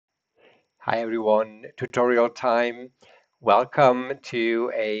Hi everyone, tutorial time. Welcome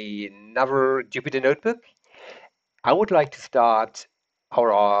to another Jupyter Notebook. I would like to start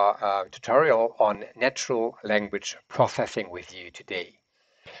our tutorial on natural language processing with you today.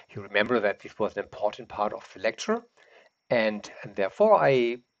 You remember that this was an important part of the lecture, and therefore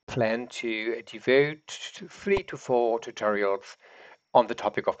I plan to devote 3 to 4 tutorials on the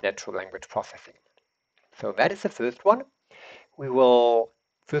topic of natural language processing. So that is the first one. We will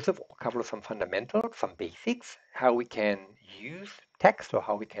first of all cover some fundamentals, some basics, how we can use text or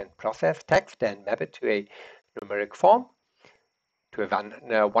how we can process text and map it to a numeric form, to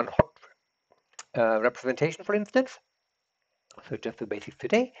a one-hot representation, for instance. So just the basics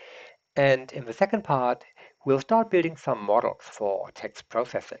today. And in the second part, we'll start building some models for text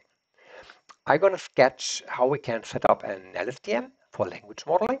processing. I'm going to sketch how we can set up an LSTM for language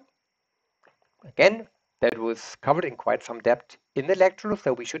modeling. Again, that was covered in quite some depth in the lecture,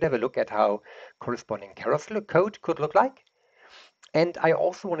 so we should have a look at how corresponding Keras code could look like. And I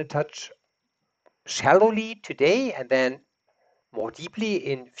also want to touch shallowly today and then more deeply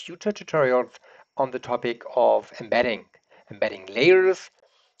in future tutorials on the topic of embedding layers.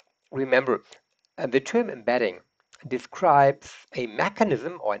 Remember, the term embedding describes a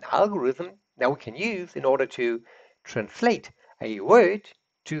mechanism or an algorithm that we can use in order to translate a word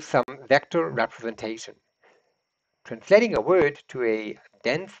to some vector representation. Translating a word to a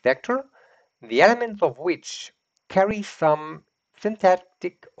dense vector, the elements of which carry some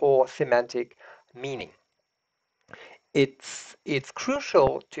syntactic or semantic meaning. It's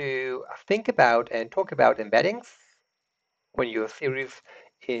crucial to think about and talk about embeddings when you're serious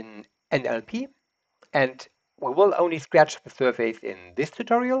in NLP, and we will only scratch the surface in this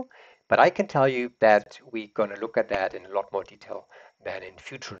tutorial, but I can tell you that we're going to look at that in a lot more detail than in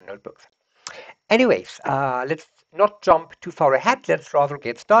future notebooks. Anyways, let's not jump too far ahead. Let's rather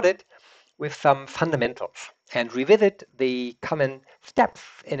get started with some fundamentals and revisit the common steps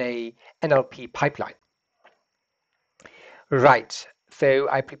in a NLP pipeline. Right, so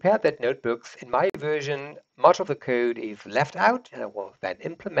I prepared that notebooks. In my version, much of the code is left out and I will then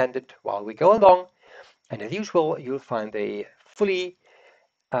implement it while we go along. And as usual, you'll find a fully,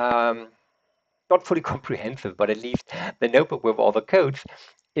 not fully comprehensive, but at least the notebook with all the codes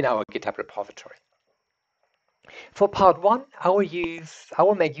in our GitHub repository. For part one, I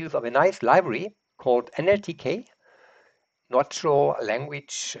will make use of a nice library called NLTK, Natural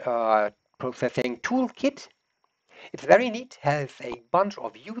Language Processing Toolkit. It's very neat, has a bunch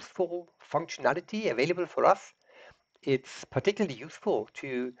of useful functionality available for us. It's particularly useful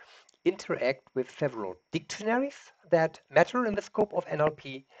to interact with several dictionaries that matter in the scope of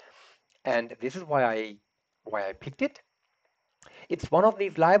NLP, and this is why I picked it. It's one of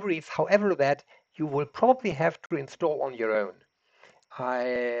these libraries, however, that you will probably have to install on your own.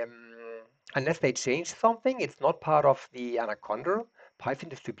 Unless they change something, it's not part of the Anaconda Python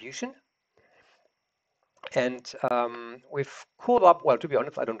distribution. And with Colab, well, to be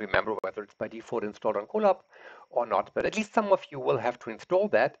honest, I don't remember whether it's by default installed on Colab or not, but at least some of you will have to install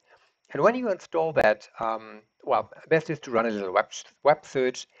that. And when you install that, well, best is to run a little web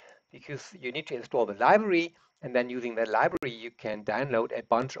search because you need to install the library, and then using that library, you can download a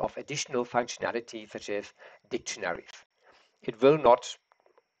bunch of additional functionality such as dictionaries. It will not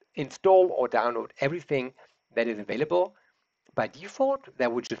install or download everything that is available by default.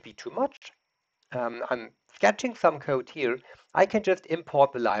 That would just be too much. I'm sketching some code here. I can just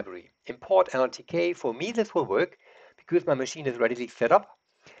import the library. Import NLTK. For me, this will work because my machine is readily set up.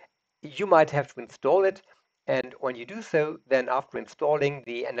 You might have to install it. And when you do so, then after installing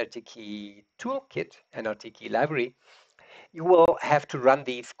the NLTK toolkit, NLTK library, you will have to run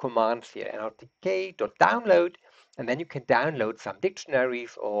these commands here, nltk.download, and then you can download some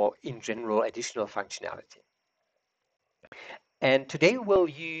dictionaries or, in general, additional functionality. And today we'll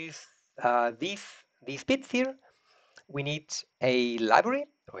use these bits here. We need a library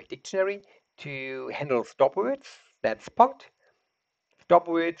or a dictionary to handle stop words. That's punct. Stop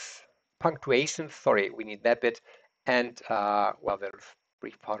words, punctuations. Sorry, we need that bit. And well, there's a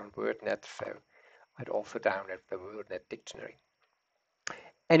brief part on WordNet, so I'd also download the WordNet dictionary.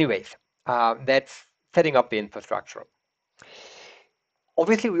 Anyways, that's setting up the infrastructure.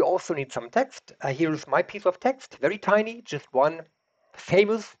 Obviously, we also need some text. Here's my piece of text, very tiny, just one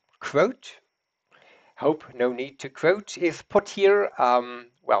famous quote. Hope no need to quote is put here.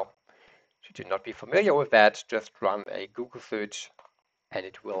 Well, should you not be familiar with that, just run a Google search and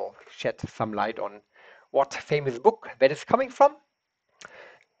it will shed some light on what famous book that is coming from.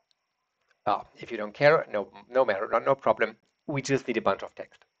 If you don't care, no matter, no problem. We just need a bunch of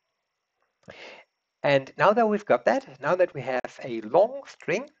text. And now that we've got that, now that we have a long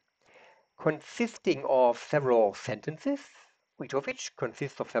string consisting of several sentences, each of which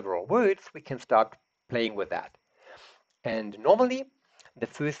consists of several words, we can start playing with that. And normally, the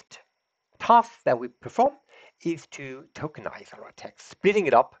first task that we perform is to tokenize our text, splitting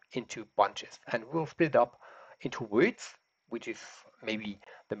it up into bunches. And we'll split it up into words, which is maybe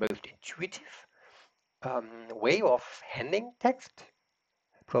the most intuitive way of handling text,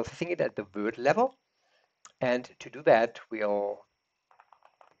 processing it at the word level. And to do that, we'll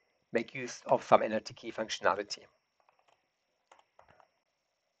make use of some NLTK functionality.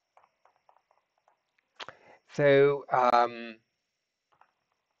 So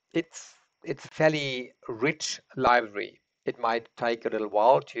it's a fairly rich library. It might take a little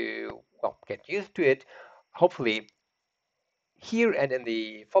while to get used to it. Hopefully, here and in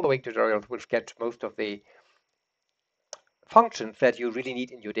the following tutorials, we'll sketch most of the functions that you really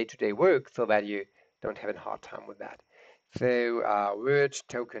need in your day-to-day work so that you don't have a hard time with that. So word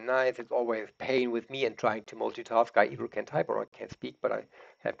tokenize is always pain with me and trying to multitask. I either can type or I can speak, but I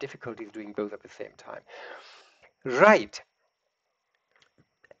have difficulties doing both at the same time. Right.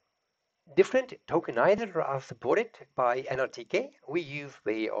 Different tokenizers are supported by NLTK. We use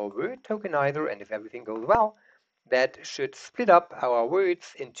the word tokenizer, and if everything goes well, that should split up our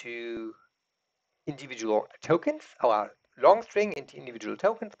words into individual tokens, our long string into individual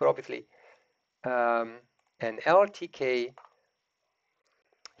tokens, but obviously NLTK,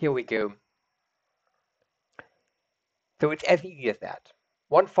 here we go. So it's as easy as that.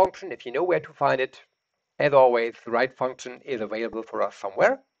 One function, if you know where to find it, as always, the right function is available for us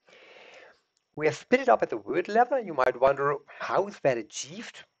somewhere. We have split it up at the word level. You might wonder, how is that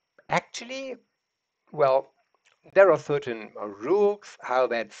achieved? Actually, well, there are certain rules how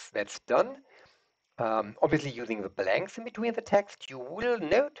that's done. Obviously, using the blanks in between the text. You will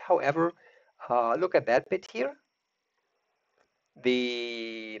note, however, look at that bit here.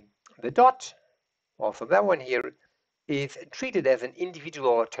 The dot, also that one here, is treated as an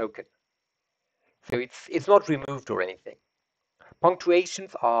individual token. So it's not removed or anything.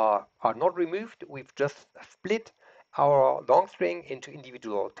 Punctuations are not removed. We've just split our long string into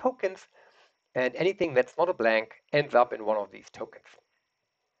individual tokens, and anything that's not a blank ends up in one of these tokens.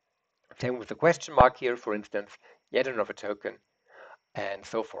 Same with the question mark here, for instance, yet another token, and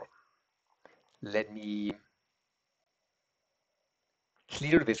so forth. Let me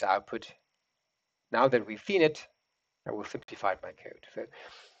clear this output. Now that we've seen it, I will simplify my code. So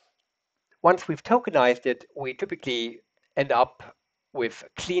once we've tokenized it, we typically end up with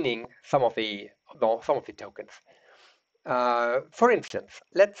cleaning some of the tokens. For instance,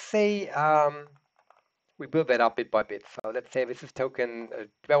 let's say we build that up bit by bit. So let's say this is token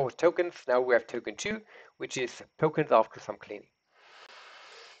 12 tokens. Now we have token 2, which is tokens after some cleaning.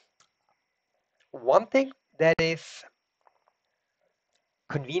 One thing that is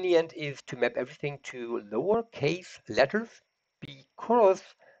convenient is to map everything to lowercase letters, because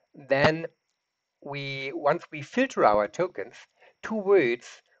then once we filter our tokens, two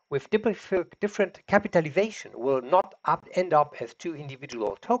words with different capitalization will not end up as two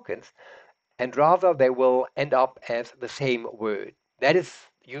individual tokens, and rather they will end up as the same word. That is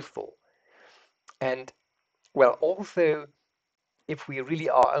useful. And well, also, if we really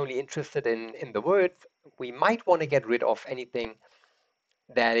are only interested in the words, we might want to get rid of anything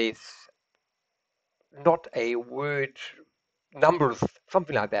that is not a word, numbers,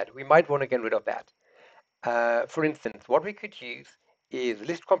 something like that. We might want to get rid of that. For instance, what we could use is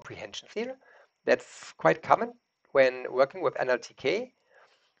list comprehensions here. That's quite common when working with NLTK.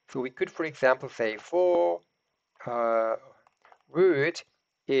 So we could, for example, say for word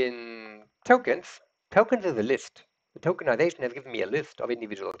in tokens, tokens is a list. The tokenization has given me a list of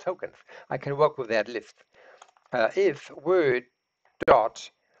individual tokens. I can work with that list. If word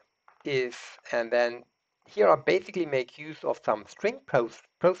dot is, and then here I basically make use of some string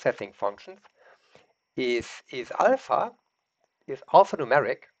processing functions, is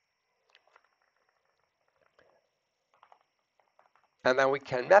alphanumeric, and then we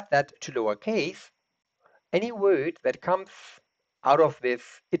can map that to lowercase. Any word that comes out of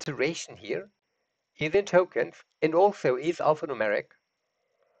this iteration here is in tokens and also is alphanumeric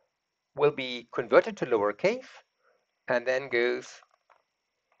will be converted to lowercase and then goes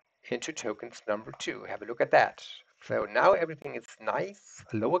into tokens number 2. Have a look at that. So now everything is nice,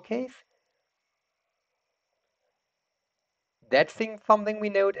 lowercase. That's something we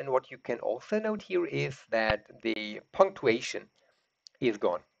note, and what you can also note here is that the punctuation is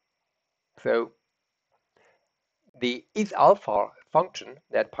gone. So the isAlpha function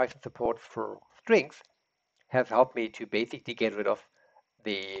that Python supports for strings has helped me to basically get rid of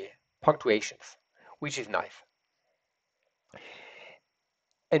the punctuations, which is nice.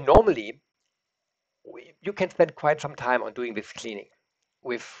 And normally, you can spend quite some time on doing this cleaning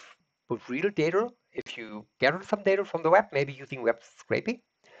with real data. If you gather some data from the web, maybe using web scraping,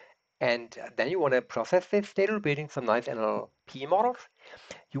 and then you want to process this data, building some nice NLP models,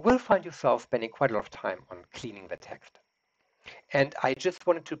 you will find yourself spending quite a lot of time on cleaning the text. And I just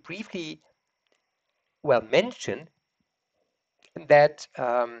wanted to briefly, mention that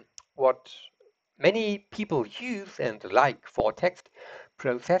what many people use and like for text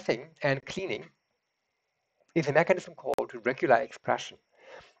processing and cleaning is a mechanism called regular expression.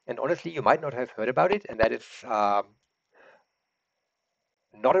 And honestly, you might not have heard about it, and that is not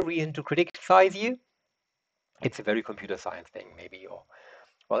a reason to criticize you. It's a very computer science thing, maybe. Or,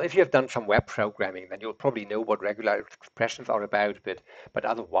 well, if you have done some web programming, then you'll probably know what regular expressions are about. But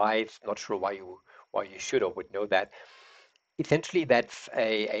otherwise, not sure why you should or would know that. Essentially, that's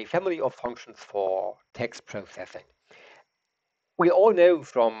a family of functions for text processing. We all know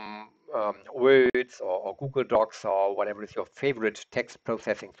from Words or Google Docs or whatever is your favorite text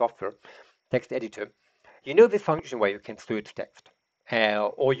processing software, text editor, you know this function where you can search text,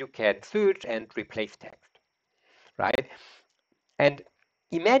 or you can search and replace text, right? And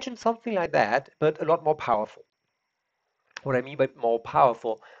imagine something like that, but a lot more powerful. What I mean by more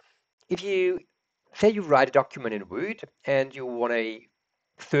powerful, if you say you write a document in Word and you want to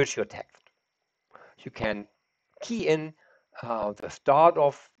search your text, you can key in the start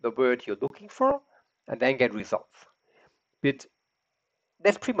of the word you're looking for and then get results. But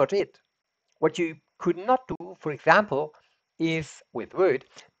that's pretty much it. What you could not do, for example, is with Word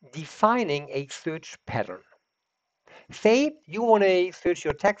defining a search pattern. Say you want to search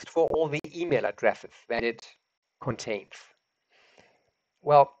your text for all the email addresses that it contains.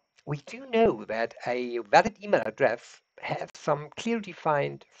 Well, we do know that a valid email address has some clearly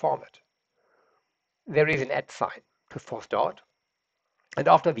defined format. There is an @ sign for start, and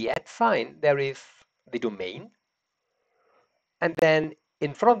after the @ sign, there is the domain. And then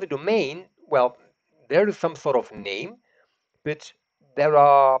in front of the domain, well, there is some sort of name, but there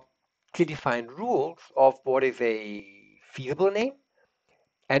are clearly defined rules of what is a feasible name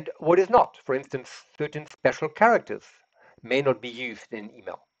and what is not. For instance, certain special characters may not be used in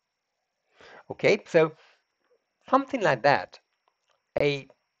email. Okay, so something like that, a,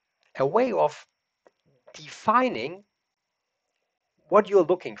 a way of defining what you're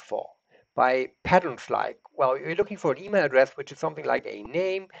looking for by patterns like, well, you're looking for an email address, which is something like a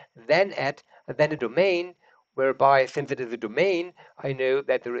name, then then a domain, whereby since it is a domain, I know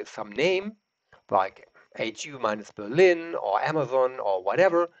that there is some name, like HU minus Berlin or Amazon or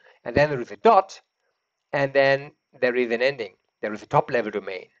whatever, and then there is a dot, and then there is an ending. There is a top level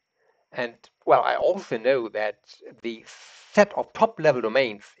domain. And well, I also know that the set of top level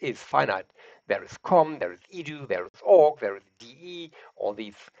domains is finite. There is com, there is edu, there is org, there is de, all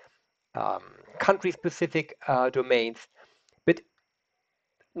these um, country-specific domains. But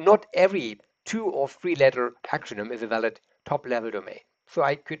not every 2 or 3 letter acronym is a valid top level domain. So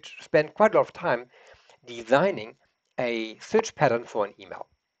I could spend quite a lot of time designing a search pattern for an email.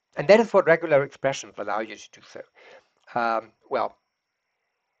 And that is what regular expressions allow you to do so. Well,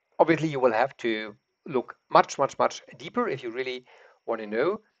 obviously, you will have to look much, much, much deeper if you really want to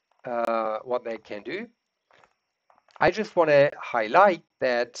know what they can do. I just want to highlight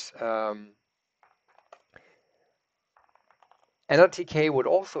that NLTK would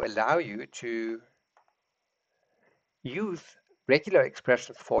also allow you to use regular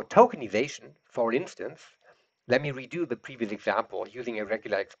expressions for tokenization. For instance, let me redo the previous example using a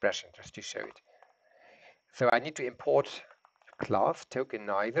regular expression just to show it. So I need to import class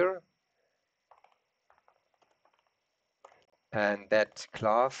tokenizer, and that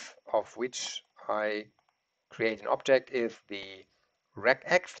class of which I create an object is the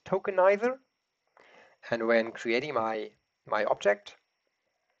regex tokenizer. And when creating my object,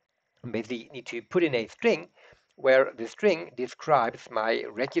 I basically need to put in a string where the string describes my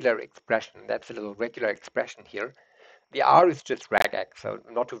regular expression. That's a little regular expression here. The R is just regex, so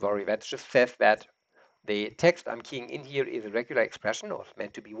not to worry. That just says that the text I'm keying in here is a regular expression, or it's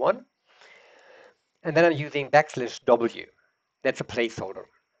meant to be one. And then I'm using \W. That's a placeholder.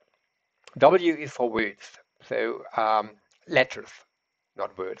 W is for words, so letters,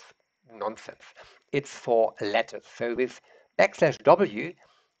 not words, nonsense. It's for letters. So this \W,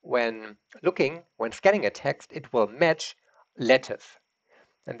 when scanning a text, it will match letters.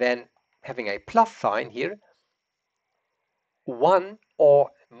 And then having a plus sign here, one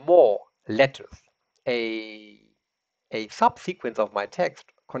or more letters. A subsequence of my text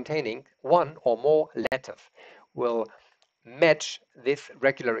containing one or more letters will match this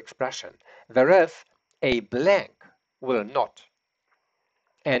regular expression, whereas a blank will not.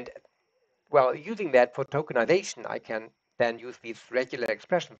 And well, using that for tokenization, I can then use these regular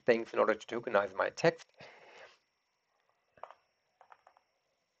expression things in order to tokenize my text.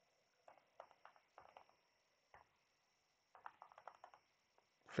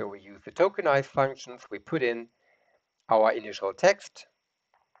 So we use the tokenize functions, we put in our initial text,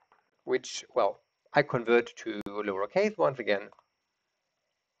 which, well, I convert to lowercase once again.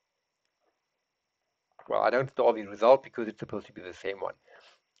 Well, I don't store the result because it's supposed to be the same one.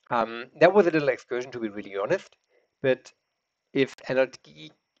 That was a little excursion, to be really honest, but if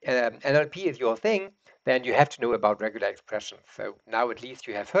NLP is your thing, then you have to know about regular expressions. So now at least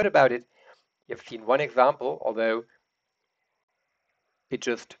you have heard about it. You've seen one example, although it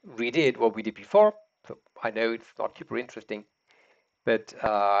just redid what we did before. So I know it's not super interesting, but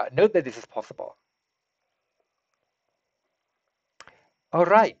note that this is possible. All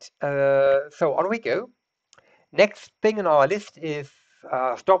right, so on we go. Next thing on our list is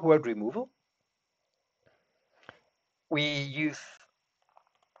stop word removal. We use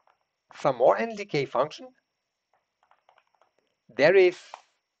some more NLTK function. There is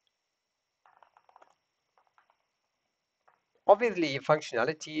obviously a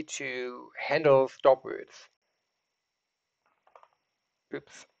functionality to handle stop words.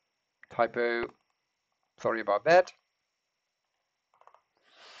 Oops, typo, sorry about that.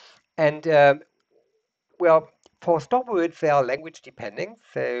 And well, for stop words, they are language depending.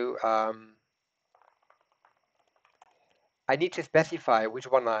 So I need to specify which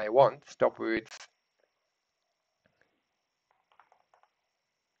one I want, stop words.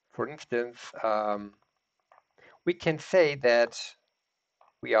 For instance, we can say that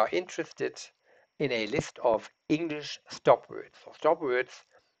we are interested in a list of English stop words, or stop words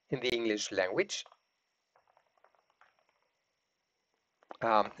in the English language.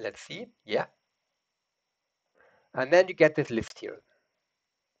 Let's see, yeah. And then you get this list here.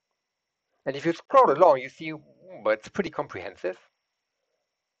 And if you scroll along, you see, but it's pretty comprehensive.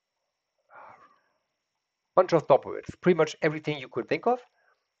 Bunch of stop words. Pretty much everything you could think of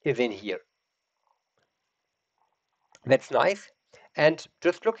is in here. That's nice. And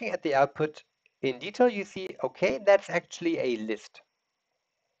just looking at the output in detail, you see, okay, that's actually a list.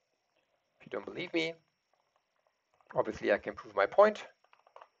 If you don't believe me, obviously I can prove my point.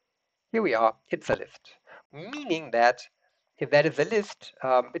 Here we are, it's a list. Meaning that if that is a list,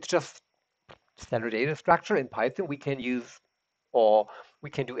 it's just standard data structure in Python we can use, or we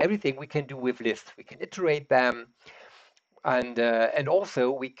can do everything we can do with lists. We can iterate them, and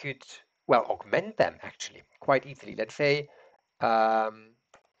also we could, well, augment them actually quite easily. Let's say a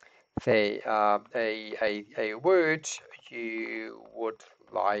word you would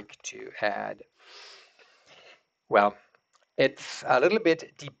like to add. Well, it's a little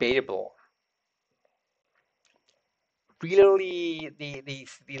bit debatable. Really,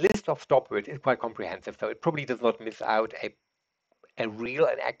 the list of stop words is quite comprehensive, so it probably does not miss out a real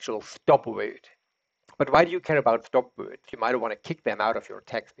and actual stop word. But why do you care about stop words? You might want to kick them out of your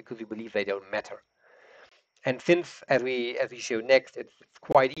text because you believe they don't matter. And since, as we show next, it's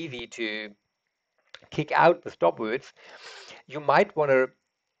quite easy to kick out the stop words, you might want to,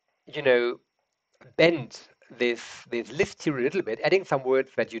 you know, bend this list here a little bit, adding some words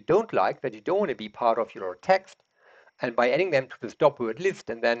that you don't like, that you don't want to be part of your text, and by adding them to the stop word list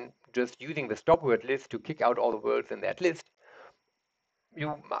and then just using the stop word list to kick out all the words in that list,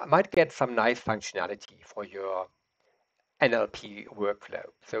 you might get some nice functionality for your NLP workflow.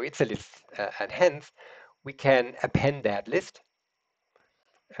 So it's a list, and hence we can append that list,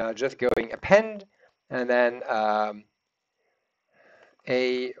 just going append, and then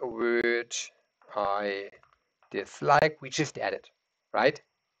a word I dislike, we just add it, right?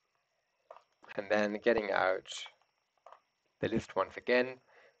 And then getting out the list once again.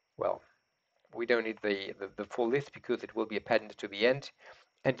 Well, we don't need the full list because it will be appended to the end.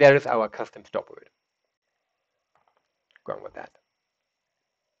 And there is our custom stop word. Going with that.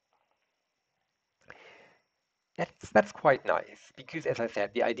 That's quite nice because, as I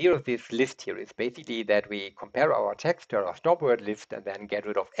said, the idea of this list here is basically that we compare our text to our stop word list and then get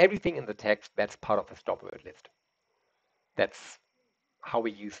rid of everything in the text that's part of the stop word list. That's how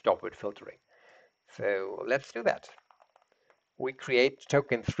we use stop word filtering. So let's do that. We create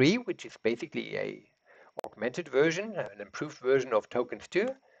token 3, which is basically a augmented version, an improved version of tokens 2.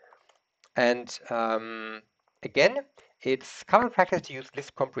 And again, it's common practice to use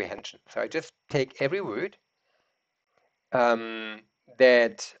list comprehension. So I just take every word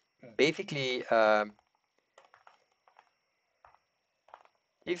that basically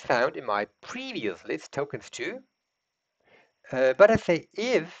is found in my previous list, tokens 2. But I say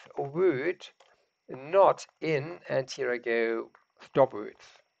if a word not in, and here I go, stop words.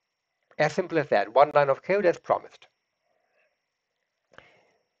 As simple as that. One line of code as promised.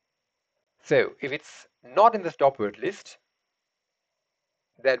 So if it's not in the stop word list,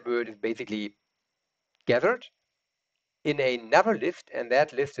 that word is basically gathered in another list, and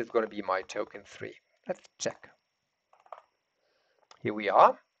that list is going to be my token 3. Let's check. Here we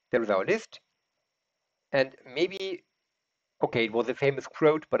are. There is our list. And maybe, okay, it was a famous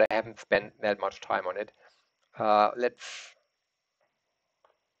quote, but I haven't spent that much time on it. Let's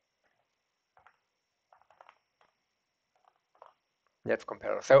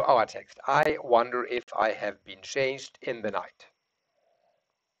compare. So our text, I wonder if I have been changed in the night.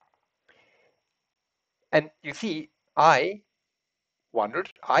 And you see, I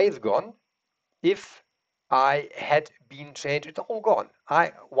wondered, I is gone. If I had been changed, it's all gone.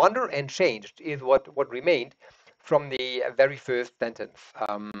 I wonder and changed is what remained from the very first sentence.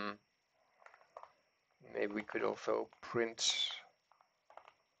 Maybe we could also print.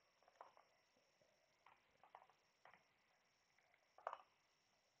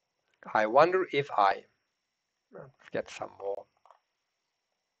 I wonder if I, let's get some more,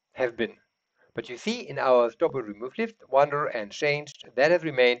 have been. But you see, in our stop word remove list, wonder and changed, that has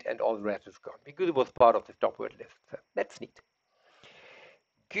remained, and all the rest is gone because it was part of the stop word list. So that's neat.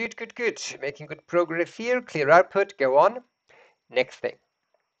 Good, good, good. Making good progress here. Clear output. Go on. Next thing.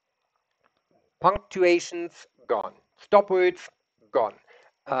 Punctuations gone. Stop words gone.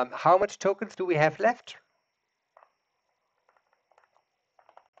 How much tokens do we have left?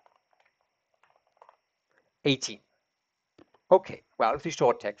 18. Okay, well, it's a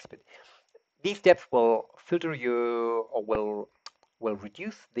short text, but these steps will filter you or will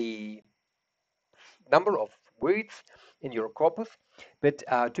reduce the number of words in your corpus, but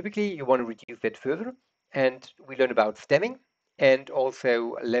typically you want to reduce that further, and we learn about stemming and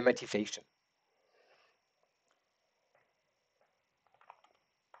also lemmatization.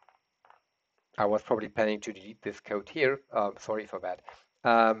 I was probably planning to delete this code here. Sorry for that.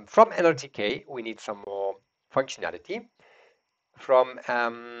 From NLTK, we need some more functionality. From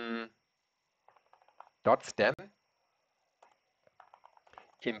 .stem,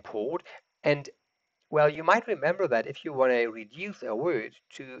 import, and well, you might remember that if you want to reduce a word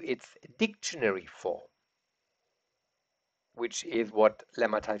to its dictionary form, which is what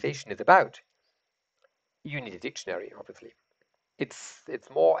lemmatization is about, you need a dictionary, obviously. It's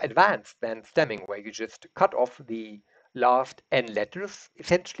more advanced than stemming, where you just cut off the last n letters,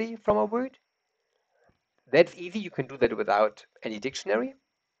 essentially, from a word. That's easy. You can do that without any dictionary.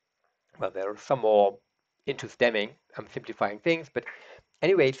 Well, there are some more into stemming. I'm simplifying things, but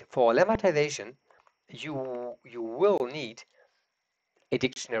anyways, for lemmatization, you will need a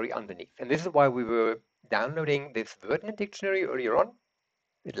dictionary underneath. And this is why we were downloading this WordNet dictionary earlier on.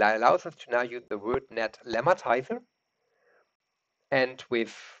 It allows us to now use the WordNet lemmatizer. And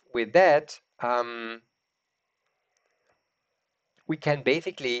with that, we can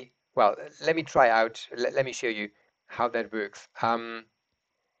basically, well, let me try out, let me show you how that works.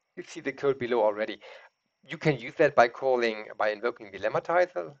 You see the code below already. You can use that by invoking the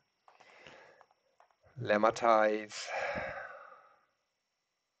lemmatizer. Lemmatize.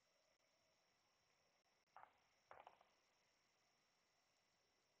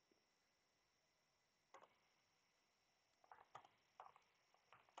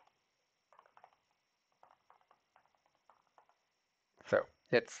 So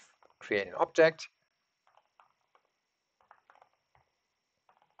let's create an object.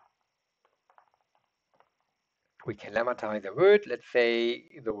 We can lemmatize a word. Let's say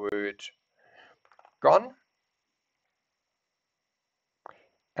the word gone.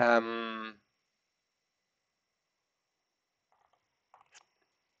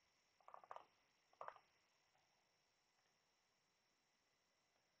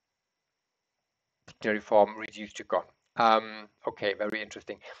 Dictionary form reduced to gone. Okay, very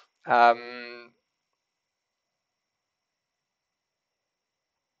interesting.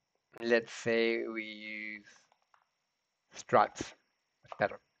 Let's say we use stripes. It's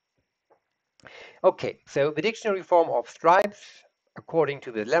better. Okay, so the dictionary form of stripes, according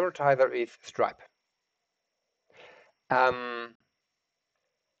to the lemmatizer, is stripe.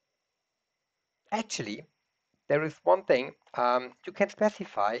 Actually, there is one thing. You can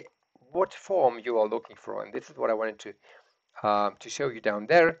specify what form you are looking for, and this is what I wanted to show you down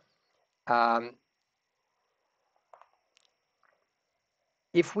there.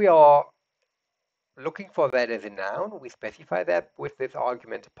 If we are looking for that as a noun, we specify that with this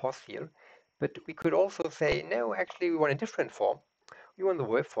argument pos here. But we could also say, no, actually, we want a different form. We want the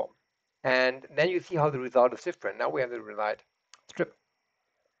verb form. And then you see how the result is different. Now we have the result strip.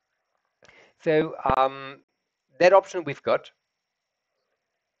 So that option we've got.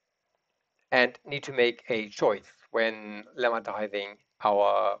 and need to make a choice when lemmatizing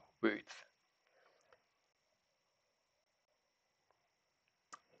our words.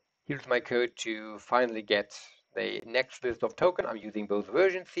 Here's my code to finally get the next list of tokens. I'm using both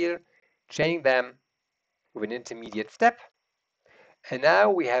versions here, chaining them with an intermediate step. And now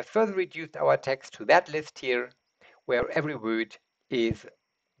we have further reduced our text to that list here, where every word is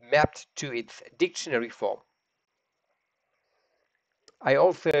mapped to its dictionary form. I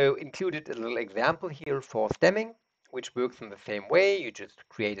also included a little example here for stemming, which works in the same way. You just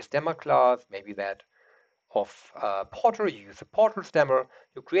create a stemmer class, maybe that of Porter. You use a Porter stemmer.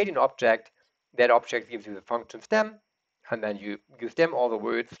 You create an object. That object gives you the function stem, and then you stem all the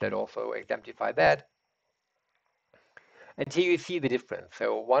words that also exemplify that. And here you see the difference.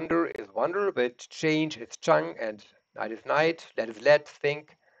 So wonder is wonder, but change is chung, and night is night. Let is let,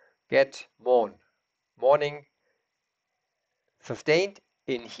 think, get, mourn. Morning, sustained.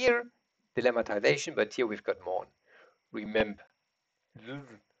 In here, the lemmatization, but here we've got mourn. Remember,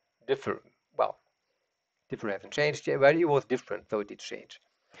 differ. Well, differ hasn't changed. Well, it was different, so it did change.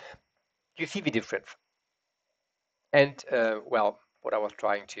 You see the difference. And well, what I was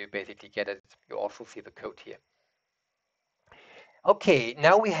trying to basically get at, you also see the code here. Okay,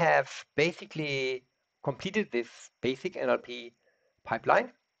 now we have basically completed this basic NLP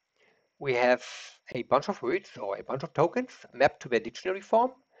pipeline. We have a bunch of words or a bunch of tokens mapped to their dictionary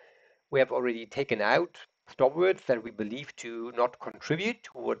form. We have already taken out stop words that we believe to not contribute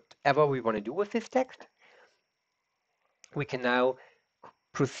to whatever we want to do with this text. We can now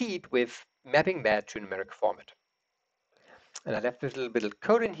proceed with mapping that to numeric format. And I left this little bit of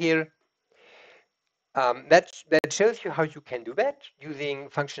code in here. That shows you how you can do that using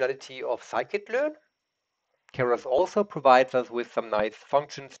functionality of scikit-learn. Keras also provides us with some nice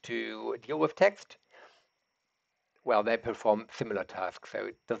functions to deal with text. Well, they perform similar tasks, so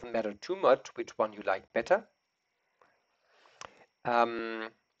it doesn't matter too much which one you like better.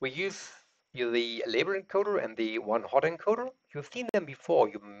 We use the label encoder and the one-hot encoder. You've seen them before,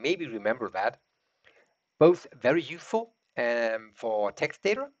 you maybe remember that. Both very useful for text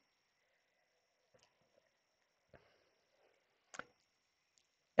data.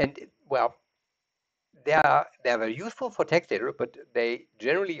 And well, they're very useful for text data, but they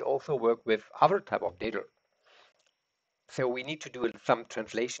generally also work with other type of data. So we need to do some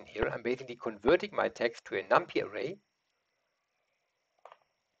translation here. I'm basically converting my text to a NumPy array.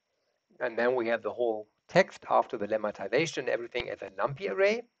 And then we have the whole text after the lemmatization, everything as a NumPy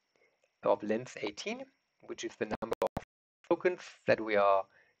array of length 18, which is the number of tokens that we are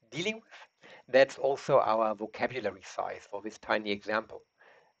dealing with. That's also our vocabulary size for this tiny example.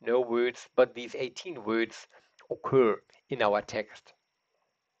 No words, but these 18 words occur in our text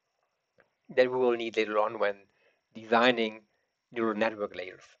that we will need later on when designing neural network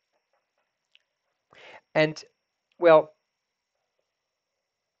layers. And well,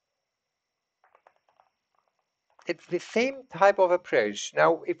 it's the same type of approach.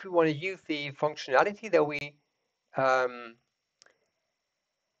 Now, if we want to use the functionality that we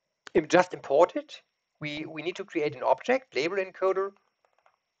just imported, we need to create an object, label encoder,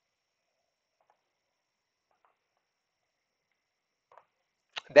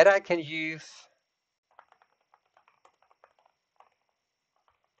 that I can use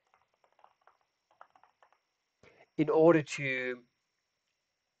in order to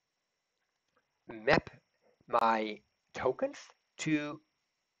map my tokens to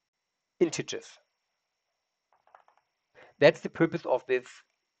integers. That's the purpose of this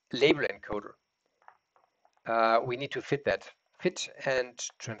label encoder. We need to fit that. Fit and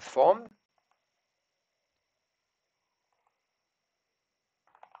transform.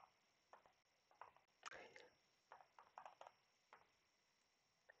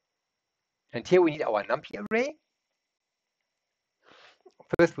 And here we need our NumPy array.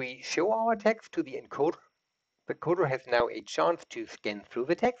 First, we show our text to the encoder. The encoder has now a chance to scan through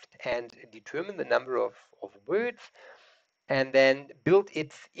the text and determine the number of words, and then build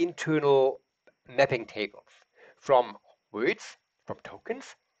its internal mapping tables from words, from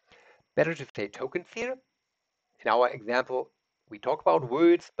tokens. Better to say tokens here. In our example, we talk about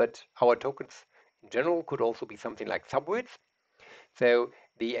words, but our tokens in general could also be something like subwords. So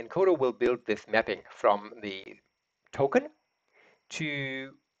the encoder will build this mapping from the token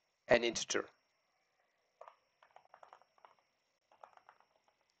to an integer.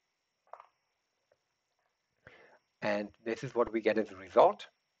 And this is what we get as a result.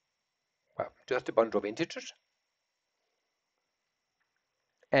 Well, just a bunch of integers.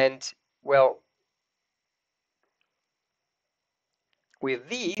 And well, with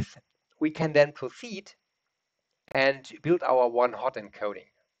these, we can then proceed and build our one-hot encoding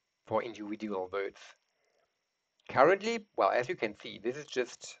for individual words. Currently, well, as you can see, this is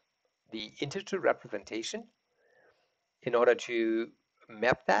just the integer representation in order to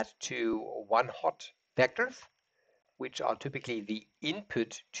map that to one-hot vectors, which are typically the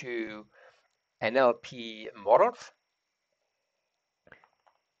input to NLP models.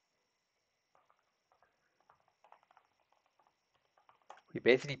 We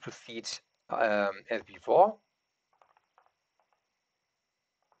basically proceed as before.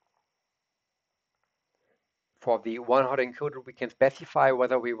 For the one-hot encoder, we can specify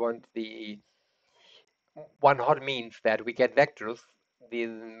whether we want the one-hot means that we get vectors, the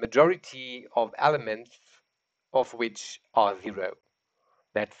majority of elements of which are 0.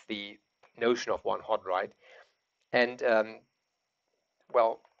 That's the notion of one-hot, right? And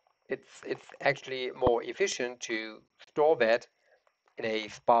well, it's actually more efficient to store that in a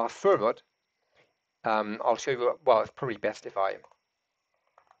sparse format. I'll show you. Well, it's probably best if I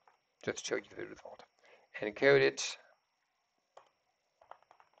just show you the result. Encode it.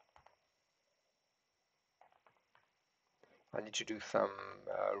 I need to do some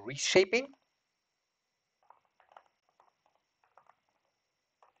reshaping.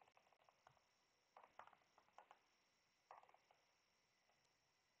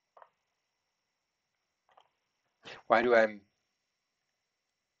 Why do I?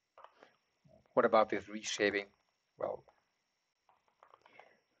 What about this reshaping? Well,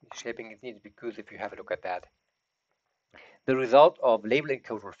 reshaping is needed because if you have a look at that, the result of label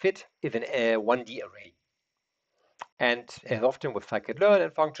encoder fit is an 1D array. And as often with scikit-learn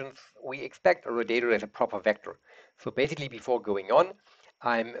and functions, we expect a data as a proper vector. So basically, before going on,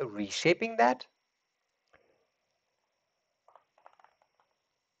 I'm reshaping that.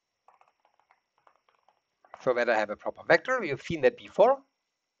 So that I have a proper vector. You've seen that before.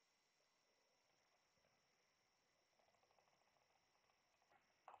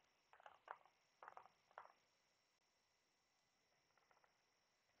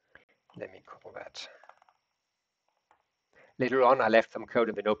 Let me call that. Later on, I left some code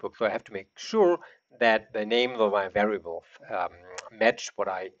in the notebook, so I have to make sure that the names of my variables match what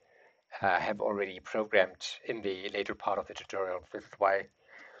I have already programmed in the later part of the tutorial. This is why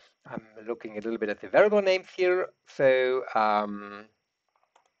I'm looking a little bit at the variable names here. So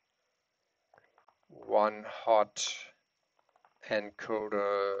one hot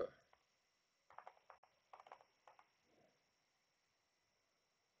encoder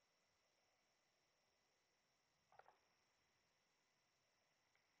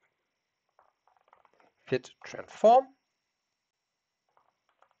fit transform,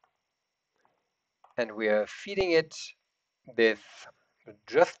 and we are feeding it this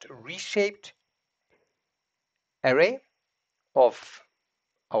just reshaped array of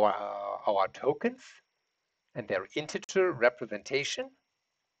our tokens and their integer representation.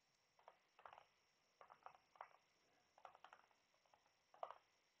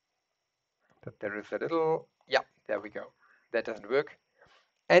 But there is a little, yeah, there we go. That doesn't work.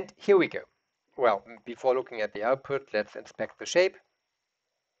 And here we go. Well, before looking at the output, let's inspect the shape.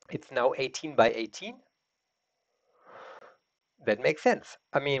 It's now 18 by 18. That makes sense.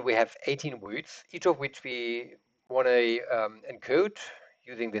 I mean, we have 18 words, each of which we want to encode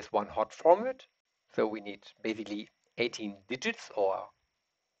using this one hot format. So we need basically 18 digits, or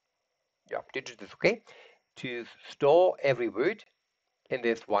yeah, digits is okay, to store every word in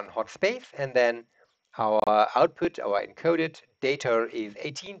this one hot space. And then our output, our encoded data is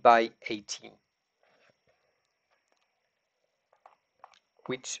 18 by 18,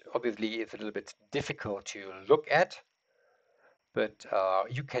 which obviously is a little bit difficult to look at, but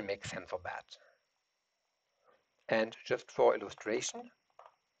you can make sense of that. And just for illustration,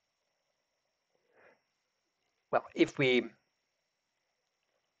 well, if we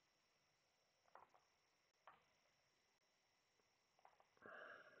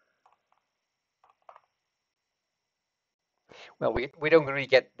well, we don't really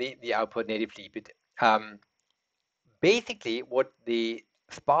get the output natively, but basically what the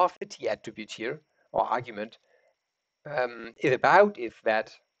sparsity attribute here, or argument, is about is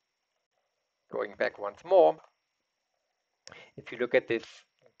that, going back once more, if you look at this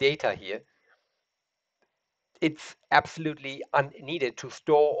data here, it's absolutely unneeded to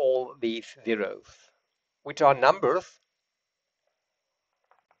store all these zeros, which are numbers.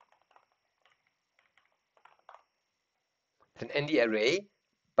 It's an ND array.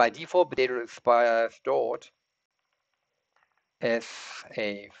 By default, the data is stored as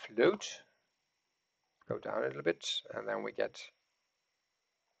a float. Go down a little bit, and then we get,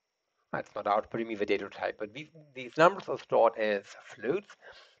 it's not outputting me the data type, but these numbers are stored as floats.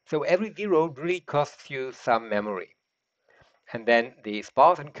 So every zero really costs you some memory. And then the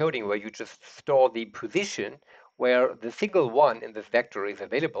sparse encoding, where you just store the position where the single one in this vector is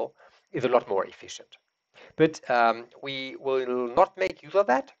available, is a lot more efficient. But we will not make use of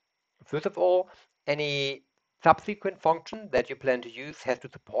that. First of all, any subsequent function that you plan to use has to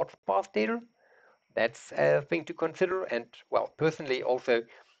support sparse data. That's a thing to consider. And well, personally, also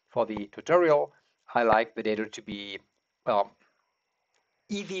for the tutorial, I like the data to be well,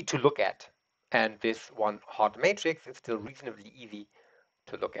 easy to look at. And this one hot matrix is still reasonably easy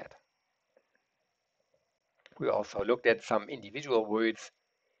to look at. We also looked at some individual words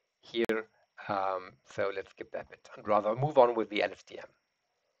here. So let's skip that bit and rather move on with the LSTM.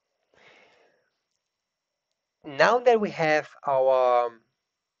 Now that we have our,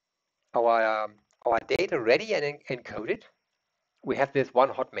 our data ready and encoded, we have this one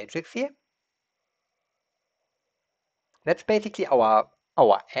hot matrix here. That's basically our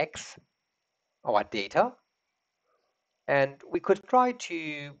X, our data. And we could try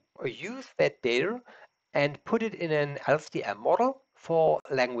to use that data and put it in an LSTM model for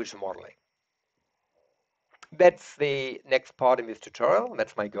language modeling. That's the next part in this tutorial.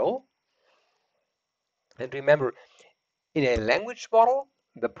 That's my goal. And remember, in a language model,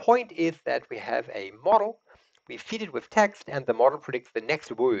 the point is that we have a model, we feed it with text, and the model predicts the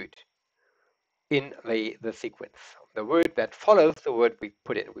next word in the sequence. The word that follows the word we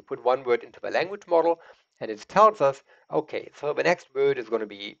put in. We put one word into the language model, and it tells us, okay, so the next word is going to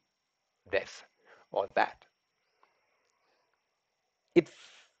be this or that. It's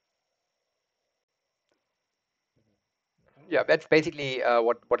yeah, that's basically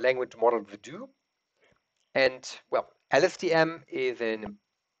what language models do. And well, LSTM is a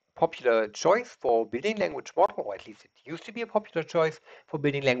popular choice for building language model, or at least it used to be a popular choice for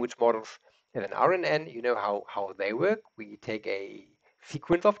building language models. And then RNN, you know how they work. We take a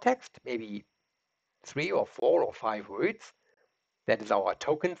sequence of text, maybe 3 or 4 or 5 words. That is our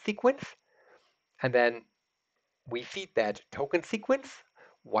token sequence. And then we feed that token sequence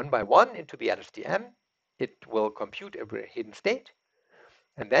one by one into the LSTM. It will compute a hidden state.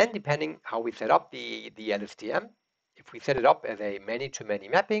 And then, depending how we set up the LSTM, if we set it up as a many-to-many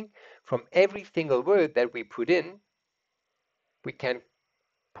mapping, from every single word that we put in, we can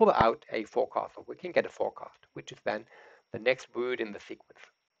pull out a forecast, or we can get a forecast, which is then the next word in the sequence.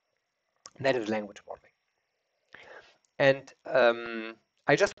 And that is language modeling. And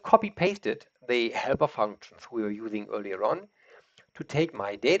I just copy-pasted the helper functions we were using earlier on to take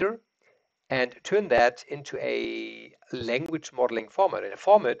my data and turn that into a language modeling format, in a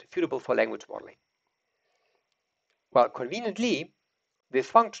format suitable for language modeling. Well, conveniently, this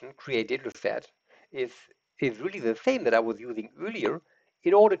function, create data set, is really the same that I was using earlier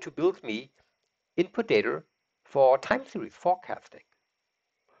in order to build me input data for time series forecasting.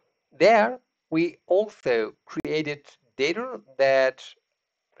 There, we also created data that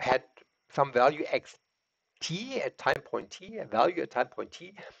had some value xt at time point t, a value at time point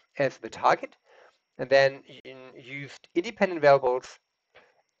t as the target, and then used independent variables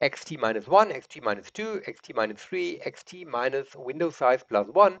xt minus 1, xt minus 2, xt minus 3, xt minus window size plus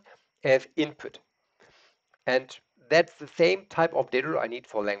 1 as input. And that's the same type of data I need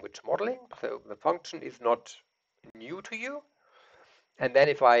for language modeling. So the function is not new to you. And then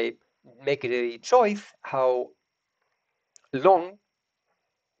if I make it a choice how long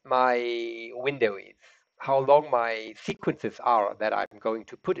my window is, how long my sequences are that I'm going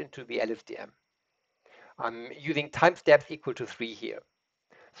to put into the LSTM. I'm using time steps equal to 3 here.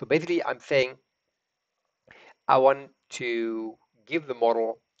 So basically I'm saying I want to give the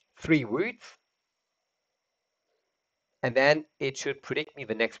model 3 words, and then it should predict me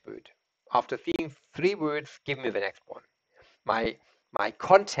the next word. After seeing 3 words, give me the next one. My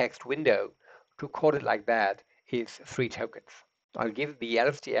context window, to call it like that, is 3 tokens. I'll give the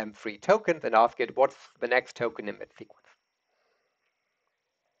LSTM 3 tokens and ask it what's the next token in that sequence.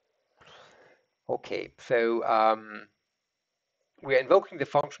 Okay, so we're invoking the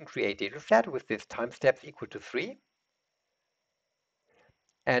function create dataset with this time steps equal to 3.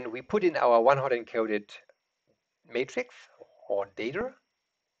 And we put in our one hot encoded matrix or data.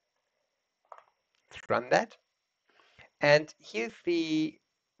 Let's run that. And here's the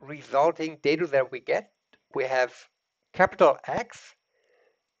resulting data that we get. We have capital X,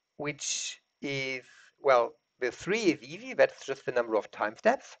 which is, well, the 3 is easy. That's just the number of time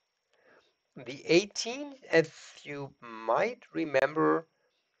steps. The 18, as you might remember,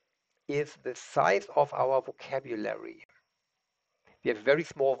 is the size of our vocabulary. We have very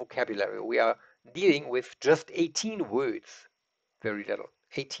small vocabulary. We are dealing with just 18 words, very little,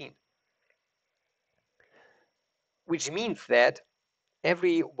 18. Which means that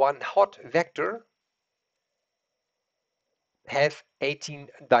every one hot vector has 18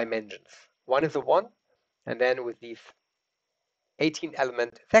 dimensions. One is a 1, and then with these 18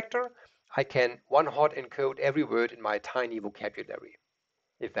 element vector, I can one-hot encode every word in my tiny vocabulary,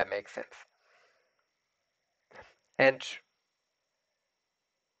 if that makes sense. And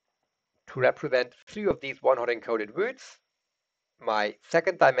to represent 3 of these one-hot encoded words, my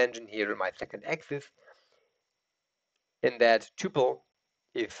second dimension here, my second axis, in that tuple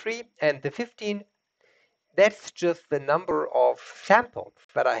is 3, and the 15, that's just the number of samples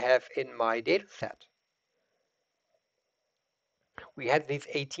that I have in my data set. We had these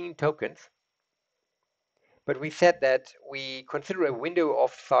 18 tokens, but we said that we consider a window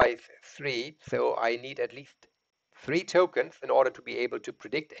of size 3, so I need at least 3 tokens in order to be able to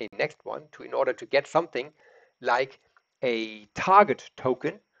predict a next one, in order to get something like a target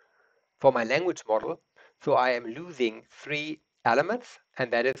token for my language model. So I am losing 3 elements,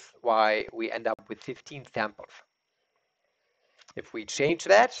 and that is why we end up with 15 samples. If we change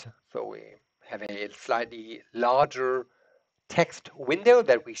that, so we have a slightly larger text window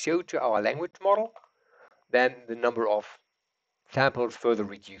that we show to our language model, then the number of samples further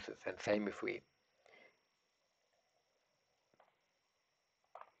reduces. And same if we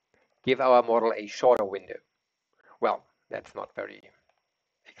give our model a shorter window. Well, that's not very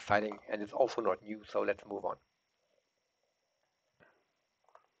exciting, and it's also not new, so let's move on.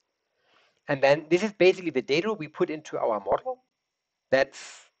 And then this is basically the data we put into our model.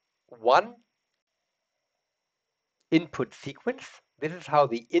 That's one input sequence. This is how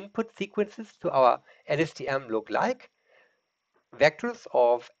the input sequences to our LSTM look like. Vectors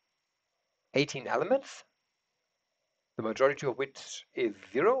of 18 elements, the majority of which is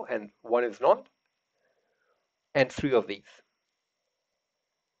 0 and 1 is none, and 3 of these.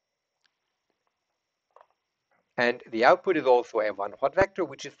 And the output is also a one-hot vector,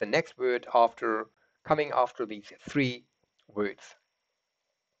 which is the next word coming after these 3 words.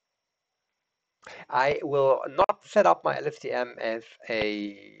 I will not set up my LSTM as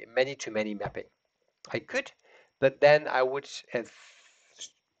a many-to-many mapping. I could, but then I would, as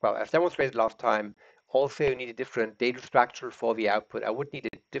demonstrated last time, also need a different data structure for the output. I would need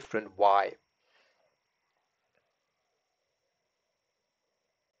a different Y.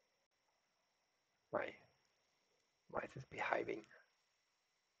 My mice is behaving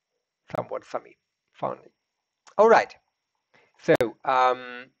somewhat funny. All right. So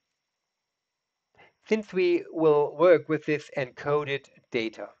since we will work with this encoded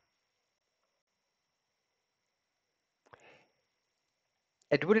data,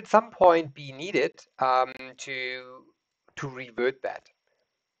 it would at some point be needed to revert that.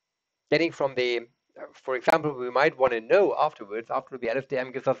 Getting from the, for example, we might want to know afterwards, after the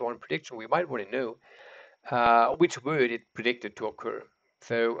LSTM gives us one prediction, we might want to know which word it predicted to occur.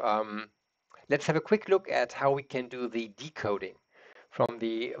 So let's have a quick look at how we can do the decoding from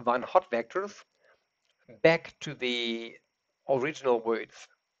the one-hot vectors back to the original words.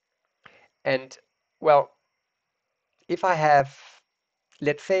 And well, if I have,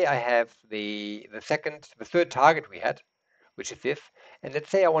 let's say I have the third target we had, which is this, and let's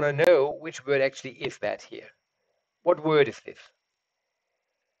say I want to know which word actually is that here. What word is this?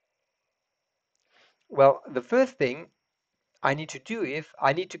 Well, the first thing I need to do is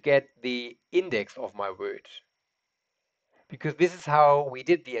I need to get the index of my word, because this is how we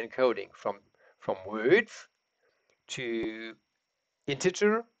did the encoding from words to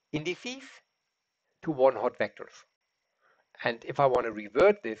integer indices to one-hot vectors. And if I want to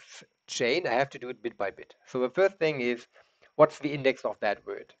revert this chain, I have to do it bit by bit. So the first thing is, what's the index of that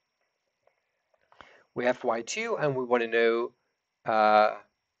word? We have y2, and we want to know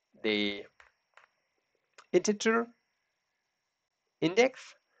the integer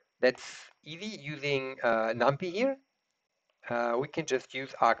index. That's easy using numpy here. We can just use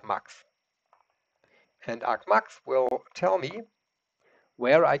argmax. And argmax will tell me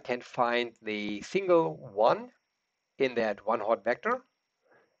where I can find the single 1 in that one-hot vector.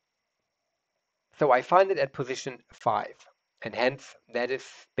 So I find it at position 5. And hence, that is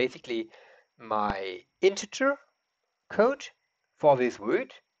basically my integer code for this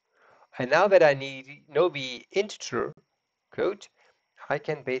word. And now that I know the integer code, I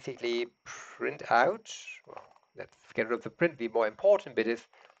can basically print out, well, let's get rid of the print. The more important bit is,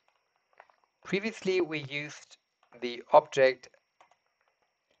 previously we used the object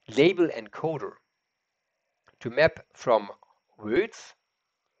label encoder to map from words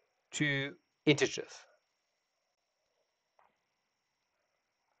to integers.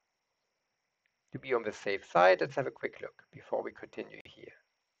 To be on the safe side, let's have a quick look before we continue here.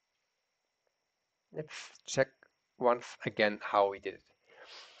 Let's check once again how we did it.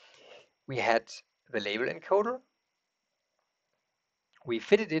 We had the label encoder, We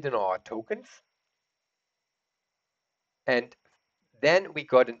fitted it in our tokens, and then we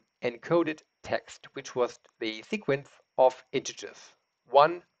got an encoded text, which was the sequence of integers,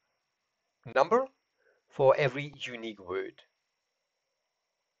 one number for every unique word.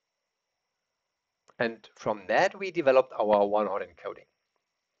 And from that, we developed our one-hot encoding.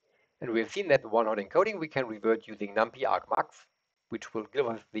 And we've seen that the one-hot encoding we can revert using numpy argmax, which will give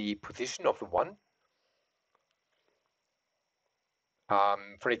us the position of the one.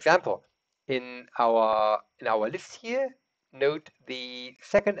 For example, in our list here, note the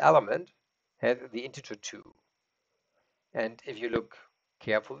second element has the integer 2. And if you look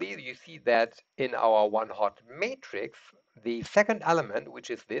carefully, you see that in our one-hot matrix, the second element, which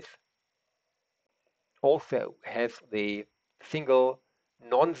is this, also has the single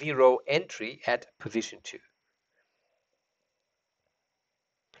non-zero entry at position 2.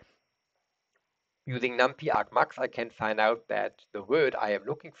 Using numpy argmax, I can find out that the word I am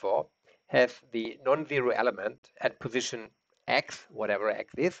looking for has the non-zero element at position x, whatever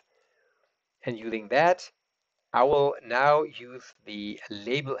x is. And using that, I will now use the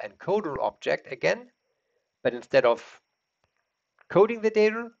label encoder object again, but instead of coding the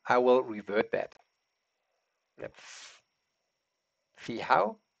data, I will revert that. Let's see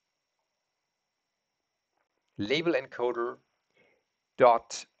how. Label encoder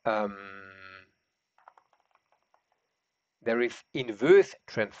dot there is inverse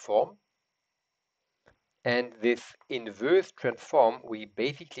transform, and this inverse transform we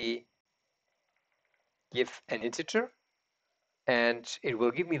basically give an integer, and it will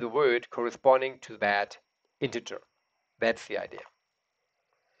give me the word corresponding to that integer. That's the idea.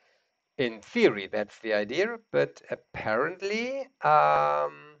 In theory, that's the idea, but apparently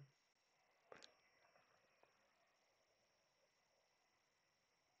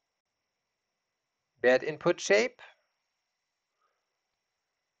bad input shape.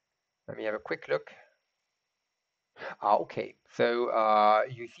 Let me have a quick look. Okay, so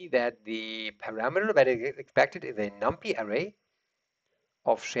you see that the parameter that is expected is a numpy array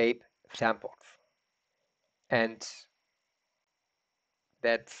of shape samples. And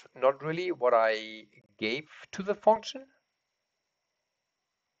that's not really what I gave to the function,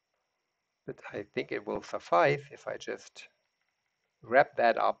 but I think it will suffice if I just wrap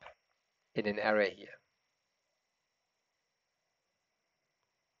that up in an array here.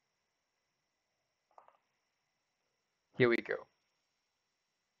 Here we go.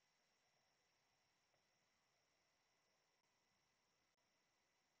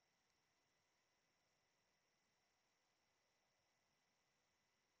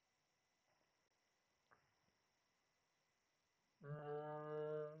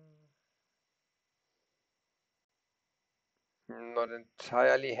 Not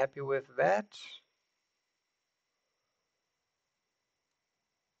entirely happy with that.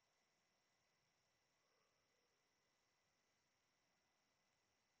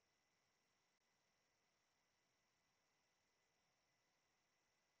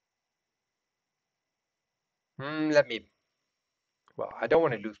 Well, I don't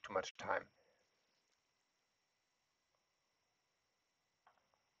want to lose too much time.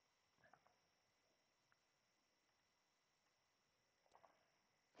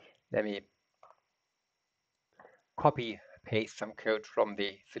 Let me copy paste some code from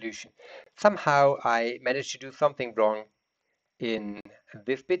the solution. Somehow I managed to do something wrong in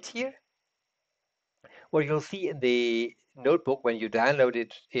this bit here. What you'll see in the notebook when you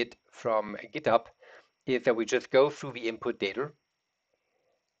downloaded it from GitHub is that we just go through the input data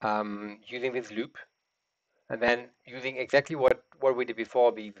using this loop, and then using exactly what we did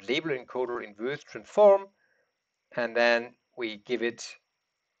before, the label encoder inverse transform, and then we give it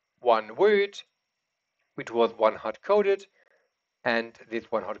one word, which was one hot coded, and this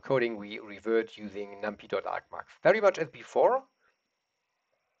one hot coding we revert using numpy.argmax. Very much as before.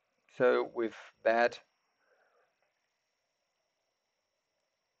 So with that,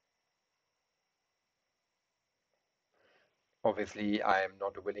 obviously I am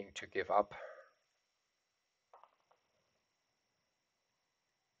not willing to give up.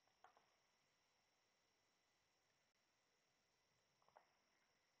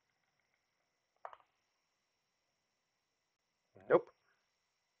 Nope.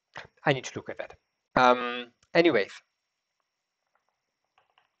 I need to look at that. Anyways.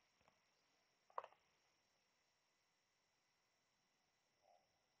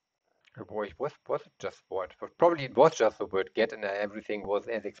 Boy, was it just what? But probably it was just the word get and everything was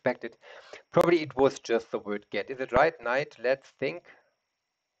as expected. Probably it was just the word get. Is it right, Knight? Let's think.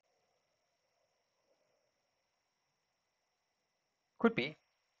 Could be.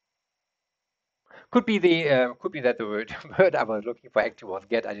 Could be that the word I was looking for actually was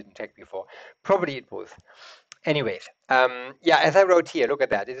get. I didn't check before. Probably it was. Anyways, yeah, as I wrote here, look at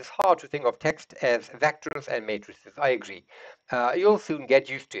that. It is hard to think of text as vectors and matrices. I agree. You'll soon get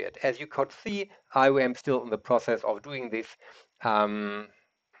used to it. As you could see, I am still in the process of doing this. Um,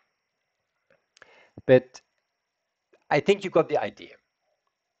 but I think you got the idea.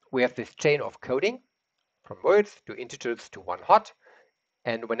 We have this chain of coding from words to integers to one hot.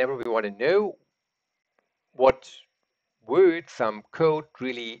 And whenever we want to know what word some code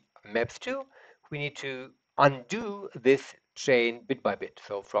really maps to, we need to undo this chain bit by bit.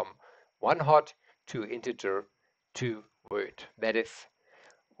 So from one hot to integer to word. That is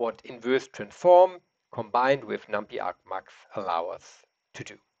what inverse transform combined with numpy argmax allow us to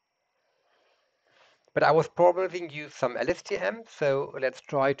do. But I was promising you some LSTM, so let's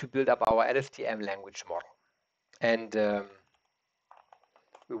try to build up our LSTM language model. And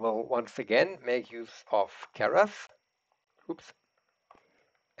we will once again make use of Keras. Oops.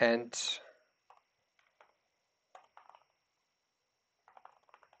 And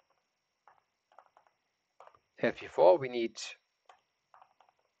as before, we need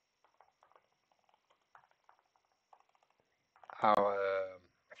our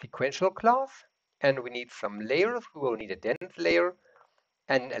sequential class, and we need some layers. We will need a dense layer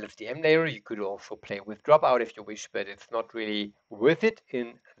and an LSTM layer. You could also play with dropout if you wish, but it's not really worth it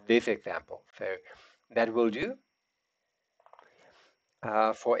in this example. So that will do.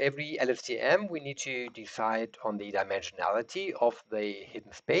 For every LSTM, we need to decide on the dimensionality of the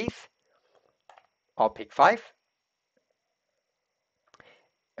hidden space, or pick 5.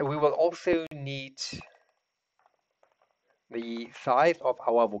 And we will also need the size of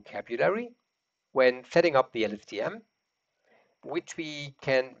our vocabulary when setting up the LSTM, which we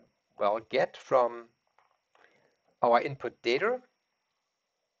can, well, get from our input data.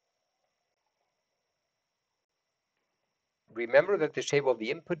 Remember that the shape of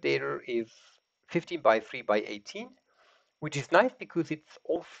the input data is 15 by 3 by 18, which is nice because it's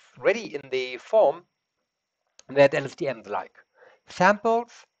already in the form that LSTMs like.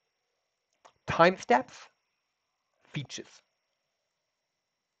 Samples, time steps, features.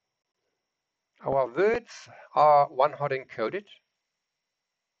 Our words are one hot encoded.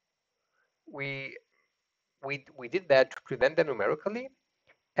 We, we did that to present them numerically.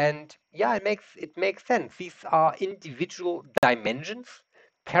 And yeah, it makes sense. These are individual dimensions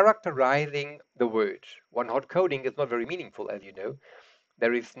characterizing the word. One-hot coding is not very meaningful, as you know.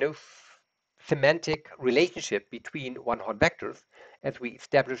 There is no semantic relationship between one-hot vectors, as we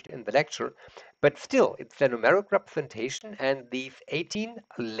established in the lecture. But still, it's a numeric representation, and these 18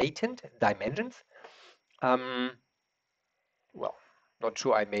 latent dimensions, well, not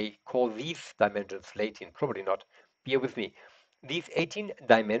sure I may call these dimensions latent, probably not. Bear with me. These 18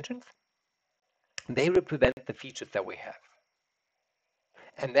 dimensions, they represent the features that we have.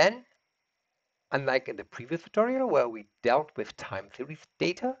 And then, unlike in the previous tutorial where we dealt with time series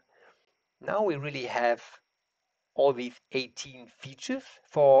data, now we really have all these 18 features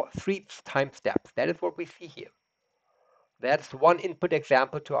for 3 time steps. That is what we see here. That's one input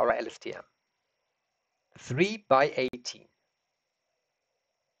example to our LSTM. 3 by 18.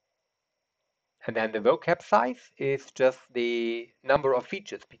 And then the vocab size is just the number of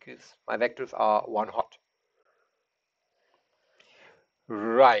features because my vectors are one hot.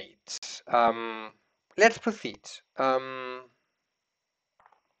 Right. Let's proceed.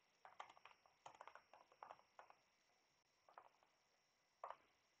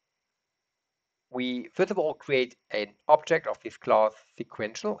 We first of all create an object of this class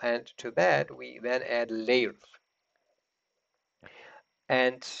sequential, and to that we then add layers.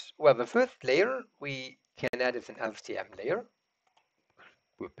 And well, the first layer we can add is an LSTM layer.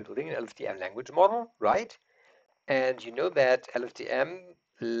 We're building an LSTM language model, right? And you know that LSTM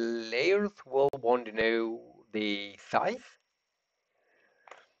layers will want to know the size.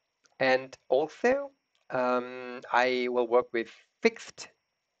 And also, I will work with fixed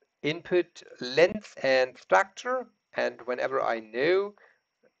input length and structure. And whenever I know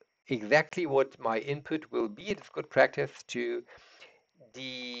exactly what my input will be, it's good practice to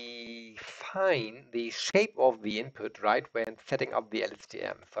define the shape of the input, right, when setting up the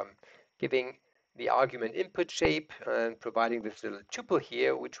LSTM. So I'm giving the argument input shape and providing this little tuple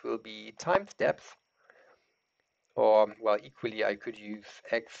here, which will be time steps. Or, well, equally, I could use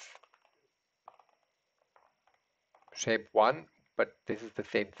x shape 1, but this is the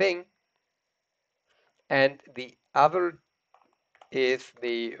same thing. And the other is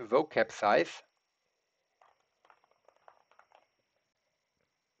the vocab size.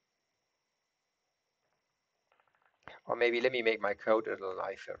 Or maybe let me make my code a little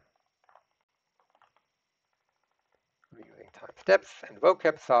nicer. steps and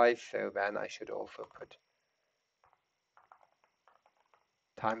vocab size, so then I should also put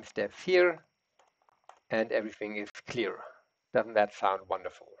time steps here, and everything is clear. Doesn't that sound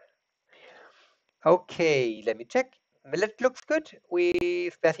wonderful? Okay, let me check. Well, it looks good. We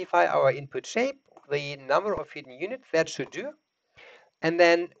specify our input shape, the number of hidden units, that should do. And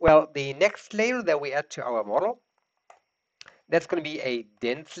then, well, the next layer that we add to our model, that's going to be a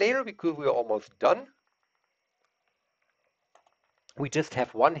dense layer because we're almost done. We just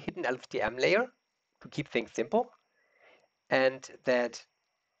have one hidden LSTM layer to keep things simple. And that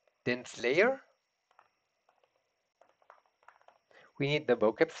dense layer, we need the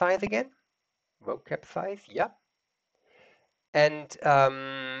vocab size again. Vocab size, yeah. And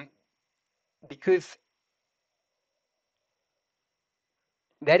because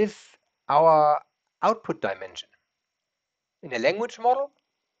that is our output dimension. In a language model,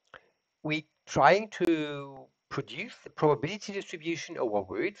 we trying to produce the probability distribution over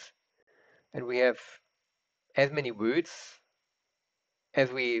words, and we have as many words as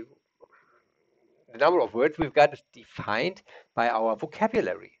the number of words we've got is defined by our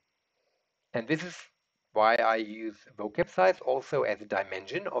vocabulary. And this is why I use vocab size also as a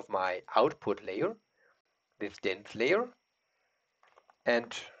dimension of my output layer, this dense layer.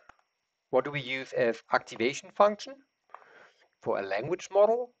 And what do we use as activation function for a language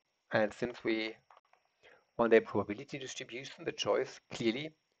model? And since we want a probability distribution, the choice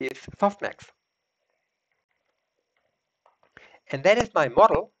clearly is softmax. And that is my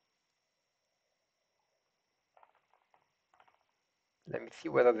model. Let me see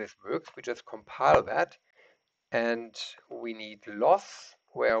whether this works. We just compile that. And we need loss,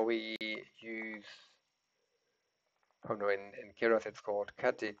 where we use, oh no, in Keras it's called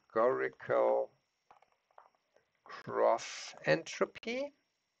categorical cross entropy.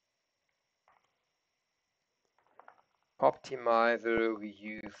 Optimizer, we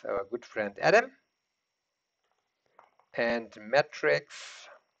use our good friend Adam. And metrics,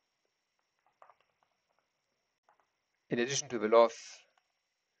 in addition to the loss,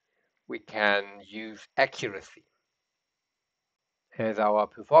 we can use accuracy as our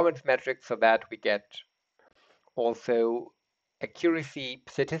performance metric so that we get also accuracy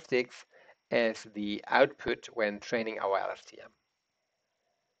statistics as the output when training our LSTM.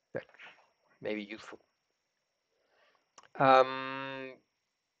 That may be useful.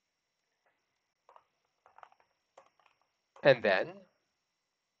 And then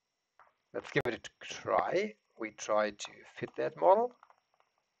let's give it a try. We try to fit that model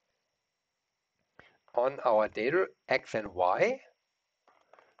on our data X and Y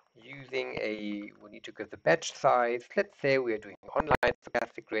using we need to get the batch size. Let's say we are doing online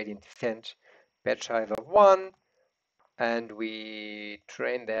stochastic gradient descent, batch size of 1, and we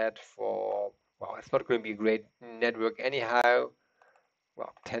train that for, well, it's not going to be a great network anyhow.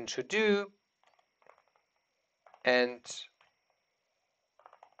 Well, 10 should do. And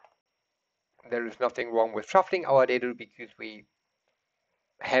there is nothing wrong with shuffling our data because we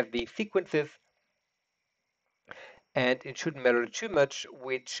have these sequences, and it shouldn't matter too much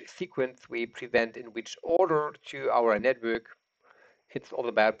which sequence we present in which order to our network. It's all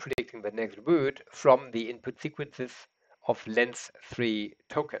about predicting the next word from the input sequences of length 3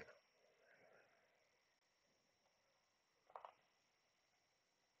 token.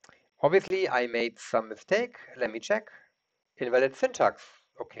 Obviously, I made some mistake. Let me check. Invalid syntax.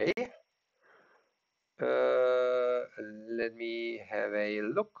 Okay. Let me have a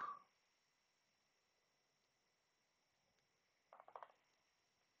look.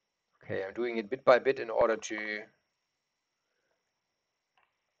 Okay, I'm doing it bit by bit in order to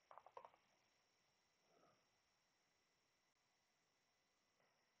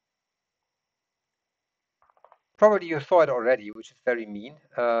probably you saw it already, which is very mean.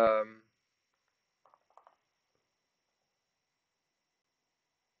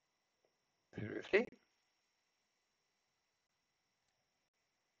 Seriously.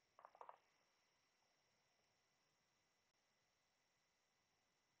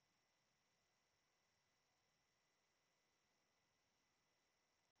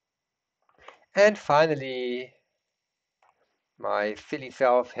 And finally, my silly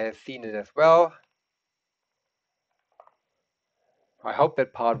self has seen it as well. I hope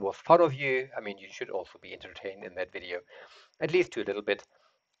that part was fun of you. I mean, you should also be entertained in that video, at least to a little bit.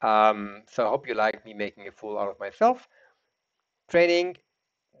 So I hope you like me making a fool out of myself. Training,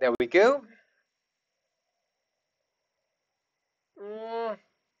 there we go.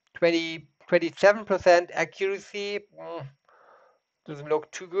 27% accuracy. Doesn't look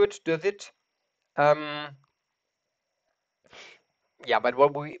too good, does it? Yeah, but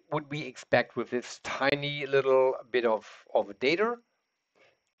what would we expect with this tiny little bit of data?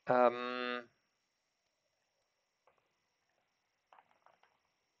 Um,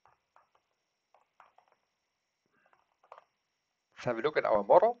 let's have a look at our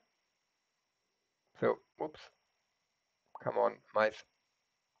model. So, oops, come on, mice.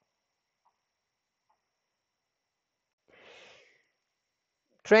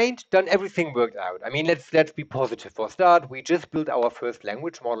 Trained, done, everything worked out. I mean, let's be positive for a start. We just built our first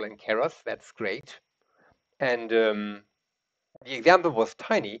language model in Keras. That's great. And the example was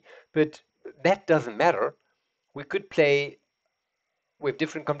tiny, but that doesn't matter. We could play with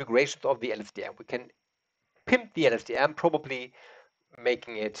different configurations of the LSTM. We can pimp the LSTM, probably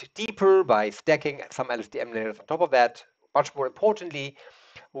making it deeper by stacking some LSTM layers on top of that. Much more importantly,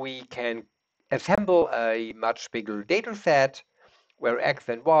 we can assemble a much bigger data set where X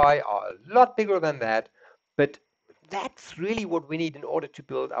and Y are a lot bigger than that. But that's really what we need in order to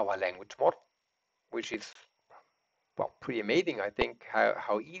build our language model, which is, well, pretty amazing, I think,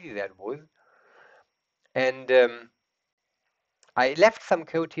 how easy that was. And I left some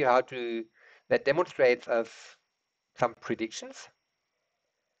code here that demonstrates us some predictions.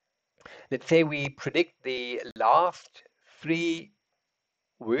 Let's say we predict the last three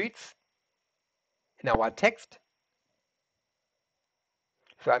words in our text.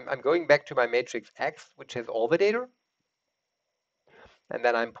 So I'm going back to my matrix X, which has all the data, and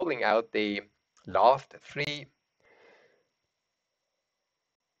then I'm pulling out the last three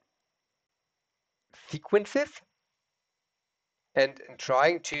sequences and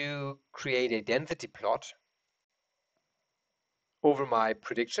trying to create a density plot over my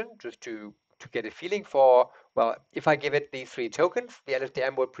prediction, just to get a feeling for, well, if I give it these three tokens, the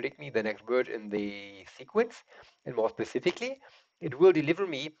LSTM will predict me the next word in the sequence, and more specifically, it will deliver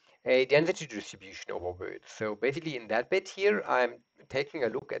me a density distribution over words. So basically in that bit here, I'm taking a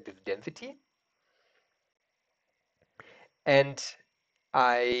look at this density, and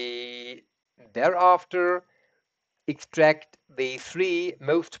I thereafter extract the three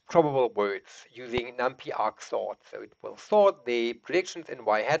most probable words using NumPy arc sort. So it will sort the predictions in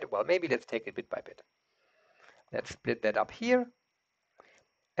Y hat. Well, maybe let's take it bit by bit. Let's split that up here.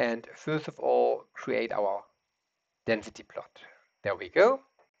 And first of all, create our density plot. There we go.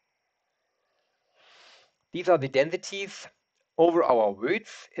 These are the densities over our words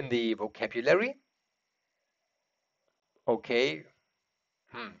in the vocabulary. Okay,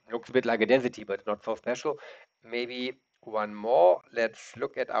 looks a bit like a density, but not so special. Maybe one more. Let's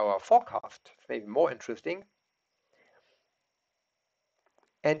look at our forecast. It's maybe more interesting.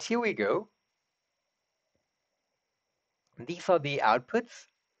 And here we go. These are the outputs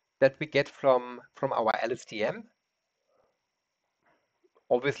that we get from our LSTM.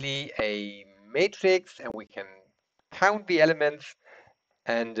 Obviously a matrix, and we can count the elements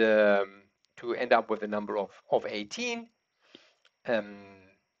and to end up with a number of 18. Um,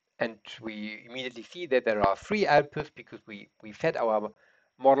 and we immediately see that there are three outputs because we fed our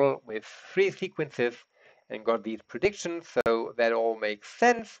model with three sequences and got these predictions. So that all makes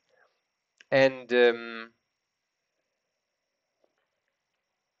sense. And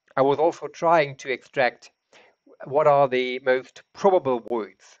I was also trying to extract what are the most probable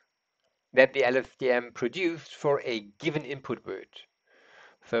words that the LSTM produced for a given input word.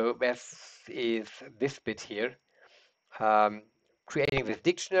 So this is this bit here, creating this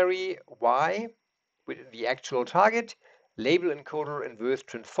dictionary Y with the actual target, label encoder, inverse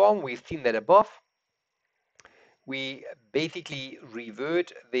transform. We've seen that above. We basically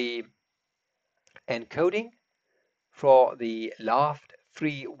revert the encoding for the last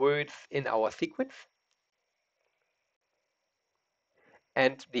three words in our sequence.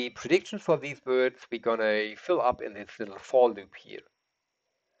 And the predictions for these words we're gonna fill up in this little for loop here.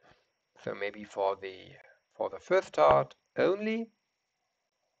 So maybe for the first start only,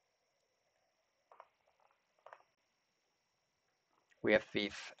 we have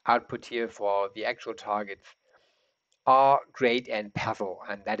this output here for the actual targets are great and puzzle,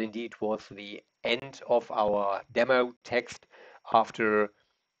 and that indeed was the end of our demo text after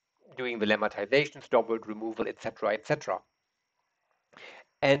doing the lemmatization, stop word removal, etc., etc.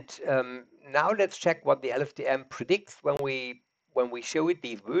 And now let's check what the LSTM predicts when we show it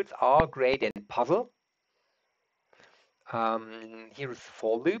these words are great and puzzle. Here is the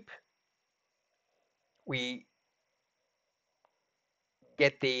for loop. We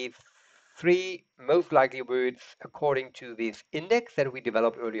get the three most likely words according to this index that we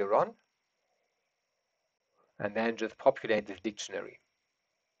developed earlier on, and then just populate this dictionary.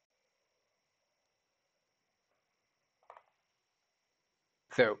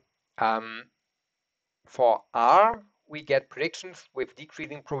 So for R, we get predictions with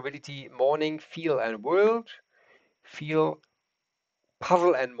decreasing probability: morning, feel, and world, feel,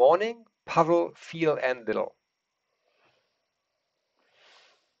 puzzle, and morning, puzzle, feel, and little.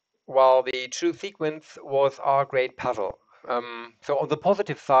 While the true sequence was our great puzzle. So on the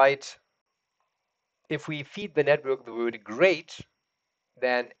positive side, if we feed the network the word great,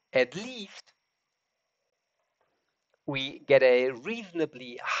 then at least we get a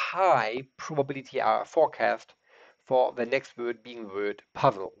reasonably high probability forecast for the next word being the word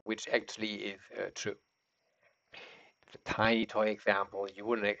puzzle, which actually is true. It's a tiny toy example. You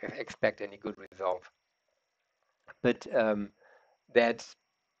wouldn't expect any good result. But that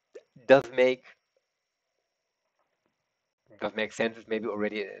does make sense. It's maybe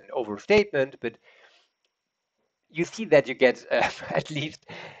already an overstatement, but you see that you get at least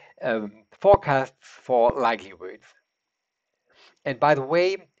forecasts for likely words. And by the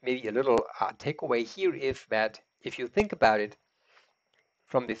way, maybe a little takeaway here is that if you think about it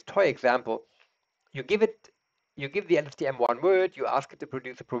from this toy example, you give the LSTM one word, you ask it to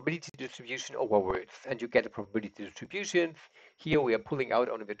produce a probability distribution over words, and you get a probability distribution. Here we are pulling out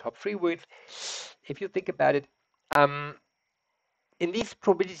only the top 3 words. If you think about it, in these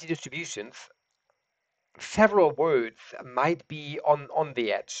probability distributions, several words might be on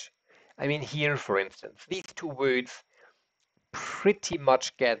the edge. I mean, here, for instance, these 2 words pretty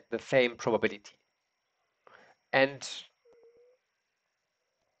much get the same probability. And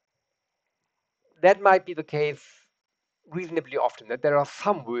that might be the case reasonably often, that there are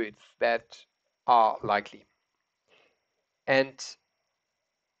some words that are likely. And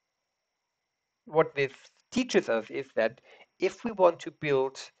what this teaches us is that if we want to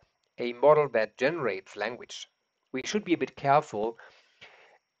build a model that generates language, we should be a bit careful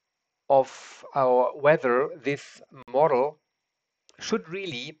of whether this model should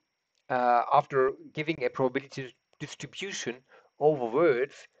really, after giving a probability distribution over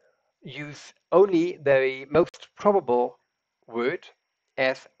words, use only the most probable word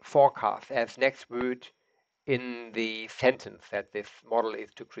as forecast, as next word in the sentence that this model is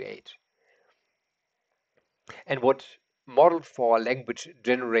to create. And what models for language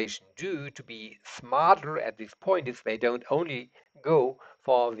generation do to be smarter at this point is they don't only go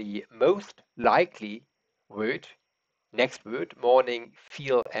for the most likely word, next word, morning,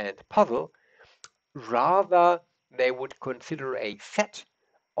 feel, and puzzle. Rather, they would consider a set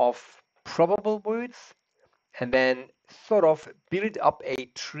of probable words and then sort of build up a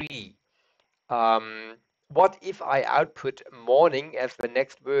tree. What if I output morning as the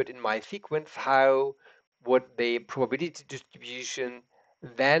next word in my sequence? How would the probability distribution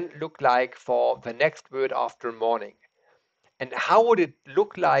then look like for the next word after morning? And how would it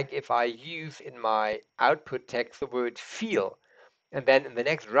look like if I use in my output text the word feel? And then in the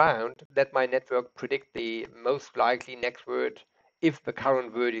next round, let my network predict the most likely next word if the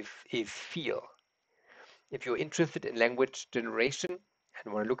current word is feel. If you're interested in language generation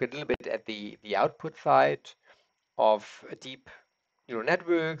and want to look a little bit at the output side of deep neural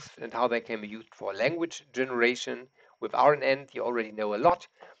networks and how they can be used for language generation with RNN, you already know a lot.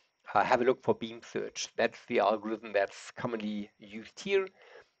 Have a look for beam search. That's the algorithm that's commonly used here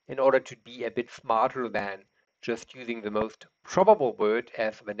in order to be a bit smarter than just using the most probable word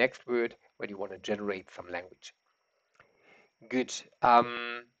as the next word when you want to generate some language. Good.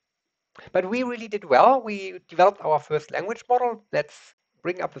 But we really did well. We developed our first language model. Let's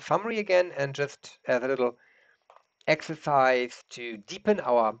bring up the summary again and just as a little exercise to deepen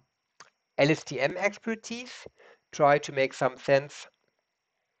our LSTM expertise, try to make some sense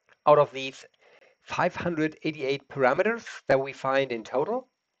out of these 588 parameters that we find in total.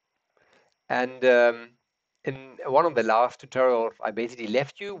 And in one of the last tutorials, I basically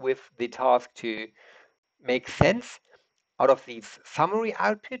left you with the task to make sense out of these summary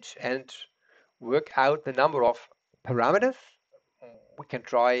outputs and work out the number of parameters. We can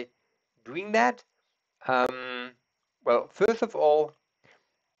try doing that. Well, first of all,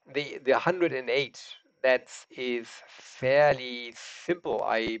 the 108, that is fairly simple,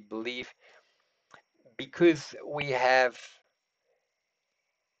 I believe, because we have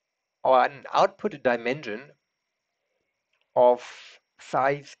an output dimension of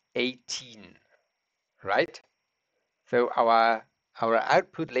size 18, right? So our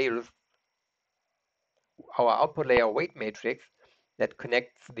output layers, our output layer weight matrix that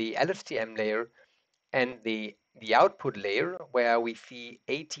connects the LSTM layer and the output layer where we see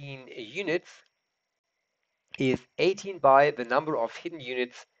 18 units is 18 by the number of hidden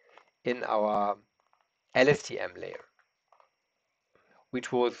units in our LSTM layer,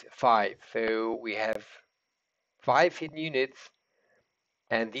 which was 5. So we have 5 hidden units,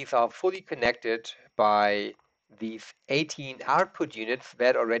 and these are fully connected by these 18 output units,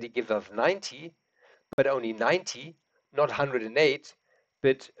 that already gives us 90, but only 90, not 108.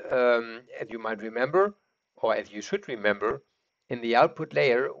 But as you might remember, or as you should remember, in the output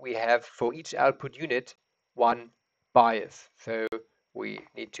layer, we have for each output unit one bias. So we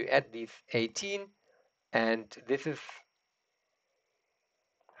need to add these 18, and this is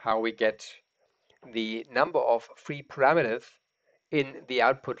how we get the number of free parameters in the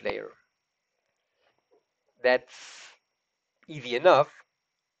output layer. That's easy enough.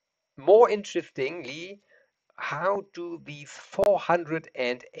 More interestingly, how do these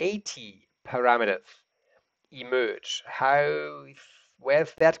 480 parameters emerge?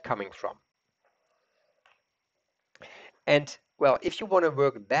 Where's that coming from? And well, if you want to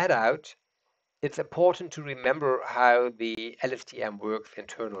work that out, it's important to remember how the LSTM works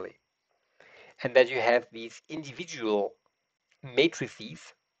internally, and that you have these individual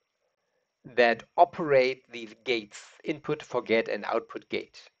matrices that operate these gates, input for get and output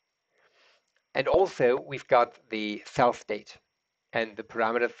gate. And also we've got the cell state and the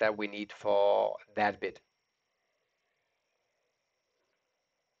parameters that we need for that bit.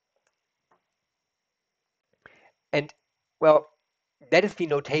 And well, that is the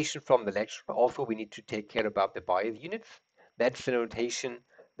notation from the lecture. Also, we need to take care about the bias units. That's the notation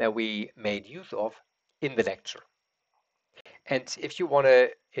that we made use of in the lecture. And if you wanna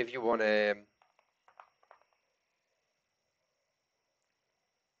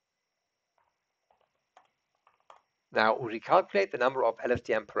now recalculate the number of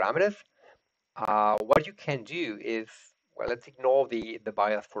LSTM parameters, what you can do is, well, let's ignore the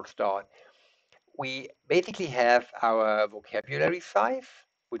bias for start. We basically have our vocabulary size,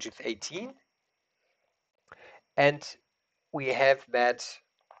 which is 18, and we have that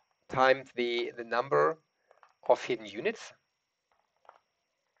times the number of hidden units,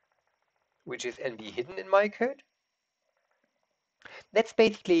 which is NB hidden in my code. That's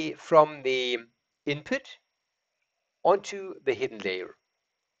basically from the input onto the hidden layer.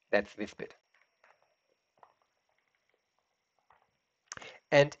 That's this bit.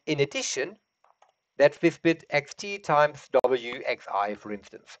 And in addition, that's this bit xt times wxi, for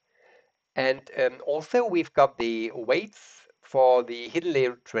instance. And also we've got the weights for the hidden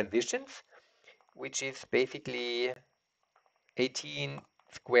layer transitions, which is basically 18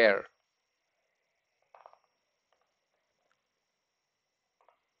 square.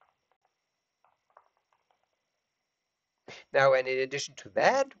 Now, and in addition to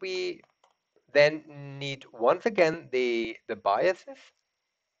that, we then need once again the biases,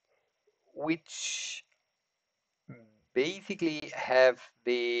 which basically have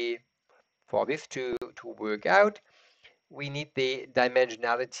for this to work out, we need the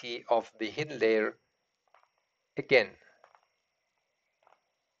dimensionality of the hidden layer again.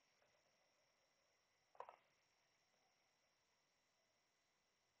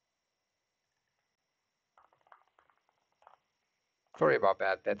 Sorry about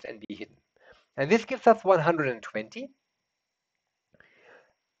that, that's NB hidden. And this gives us 120.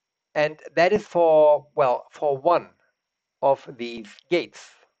 And that is for, well, for one of these gates,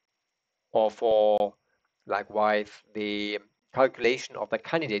 or for likewise the calculation of the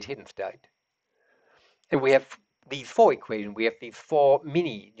candidate hidden state. And we have these four equations. We have these four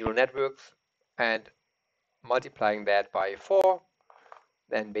mini neural networks, and multiplying that by 4,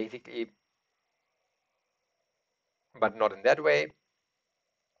 then basically, but not in that way,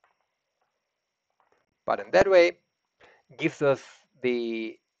 but in that way, gives us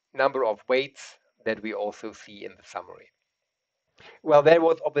the number of weights that we also see in the summary. Well, that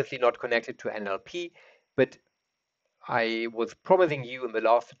was obviously not connected to NLP, but I was promising you in the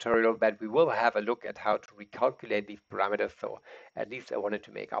last tutorial that we will have a look at how to recalculate these parameters, so at least I wanted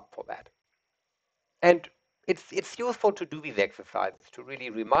to make up for that. And it's useful to do these exercises to really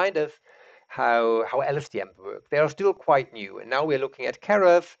remind us how LSTMs work. They are still quite new, and now we're looking at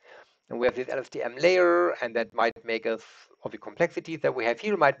Keras, and we have this LSTM layer, and that might make us, or the complexities that we have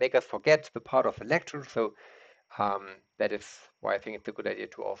here might make us forget the part of the lecture. So that is why I think it's a good idea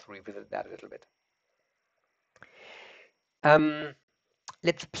to also revisit that a little bit.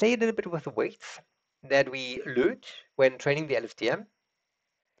 Let's play a little bit with the weights that we learned when training the LSTM.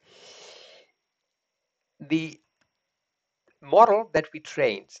 The model that we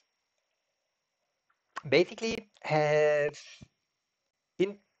trained basically has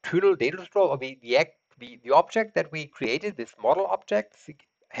internal data store, or the object that we created, this model object,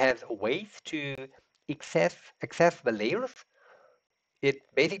 has ways to access the layers. It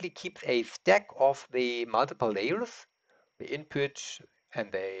basically keeps a stack of the multiple layers, the input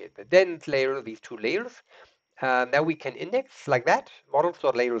and the dense layer, these two layers. Now we can index like that.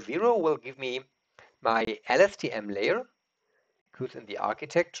 Models.layer0 will give me my LSTM layer, because in the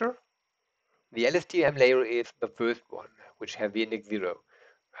architecture, the LSTM layer is the first one, which has the index 0.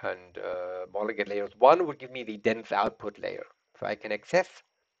 And Mulligan layers 1 would give me the dense output layer. So I can access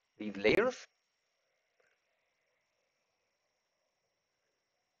these layers.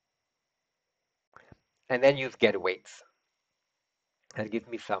 And then use get weights. That gives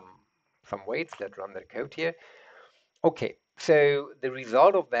me some weights. Let's run that code here. Okay, so the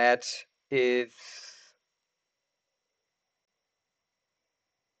result of that is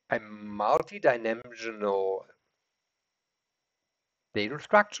a multi-dimensional data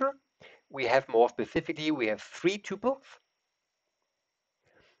structure. We have more specifically, we have 3 tuples.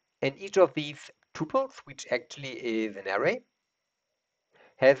 And each of these tuples, which actually is an array,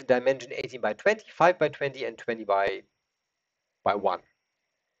 has dimension 18 by 20, 5 by 20, and 20 by 1.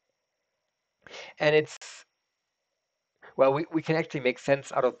 And it's, well, we can actually make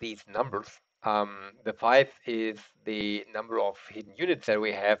sense out of these numbers. The 5 is the number of hidden units that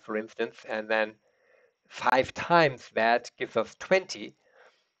we have, for instance, and then 5 times that gives us 20,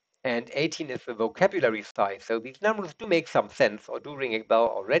 and 18 is the vocabulary size. So these numbers do make some sense, or do ring a bell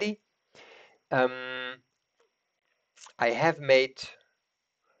already. I have made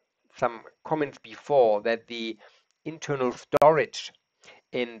some comments before that the internal storage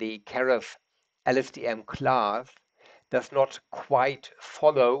in the Keras LSTM class does not quite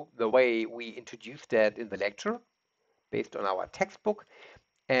follow the way we introduced that in the lecture based on our textbook,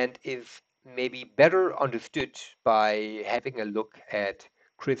 and is maybe better understood by having a look at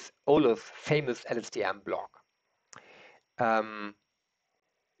Chris Ohler's famous LSTM blog,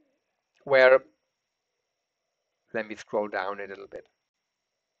 where, let me scroll down a little bit.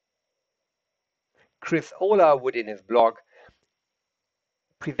 Chris Ohler would, in his blog,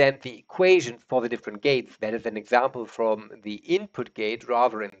 present the equations for the different gates. That is an example from the input gate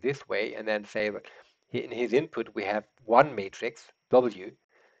rather in this way, and then say that in his input we have one matrix, W,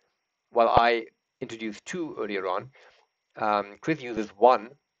 while I introduced 2 earlier on. Chris uses 1,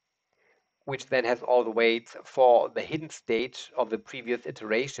 which then has all the weights for the hidden state of the previous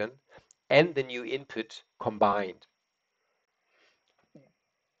iteration and the new input combined.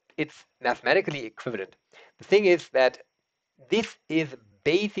 It's mathematically equivalent. The thing is that this is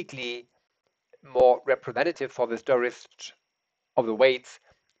basically more representative for the storage of the weights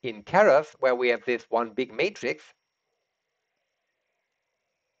in Keras, where we have this one big matrix.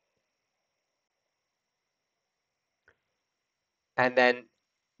 And then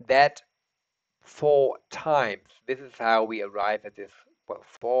that 4 times, this is how we arrive at this, well,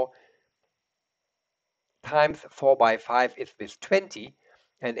 4 times 4 by 5 is this 20,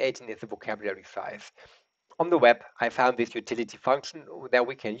 and 18 is the vocabulary size. On the web, I found this utility function that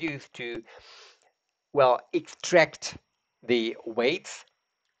we can use to, well, extract the weights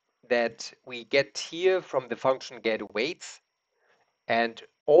that we get here from the function get weights and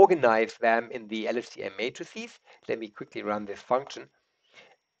organize them in the LSTM matrices. Let me quickly run this function.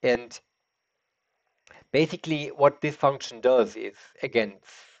 And basically what this function does is, again,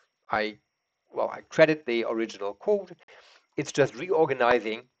 I credit the original code. It's just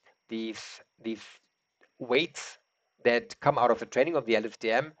reorganizing these weights that come out of the training of the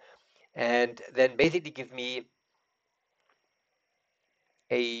LSTM, and then basically gives me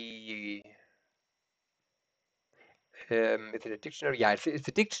a is it a dictionary? Yeah, it's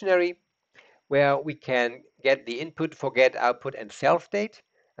a dictionary where we can get the input, forget, output, and self state,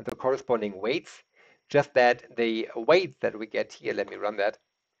 and the corresponding weights. Just that the weights that we get here, let me run that,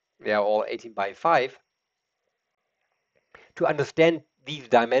 they are all 18 by 5. To understand these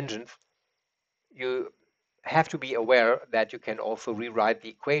dimensions, you have to be aware that you can also rewrite the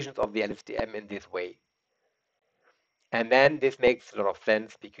equations of the LSTM in this way. And then this makes a lot of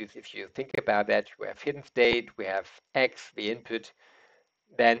sense, because if you think about that, we have hidden state, we have X, the input,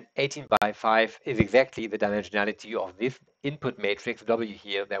 then 18 by 5 is exactly the dimensionality of this input matrix W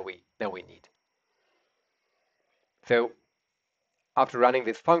here that we need. So after running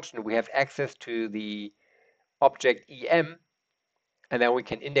this function, we have access to the object EM, and then we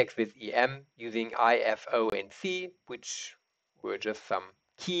can index this EM using I, F, O, and C, which were just some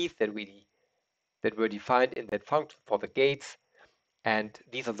keys that were defined in that function for the gates. And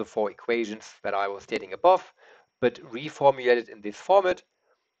these are the 4 equations that I was stating above, but reformulated in this format.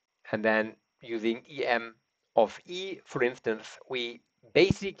 And then using EM of E, for instance, we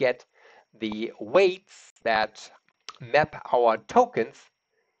basically get the weights that map our tokens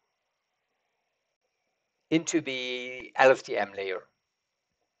into the LSTM layer.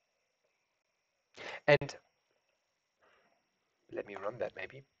 And let me run that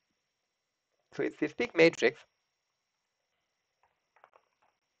maybe. So it's this big matrix.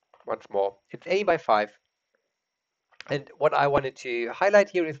 once more. It's 80 by 5. And what I wanted to highlight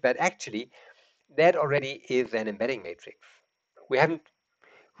here is that actually that already is an embedding matrix. We haven't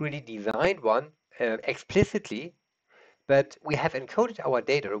really designed one explicitly, but we have encoded our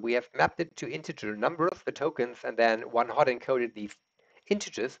data. We have mapped it to integer numbers, the tokens, and then one hot encoded these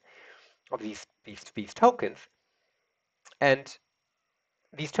integers of these tokens. And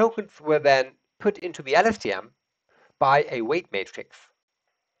these tokens were then put into the LSTM by a weight matrix.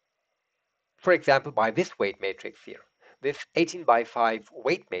 For example, by this weight matrix here, this 18 by 5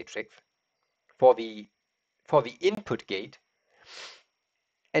 weight matrix for the input gate.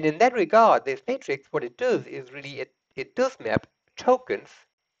 And in that regard, this matrix, what it does is really it does map tokens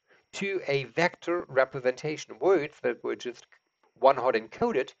to a vector representation, words that were just one hot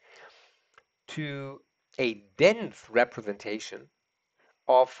encoded to a dense representation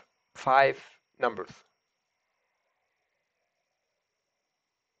of 5 numbers.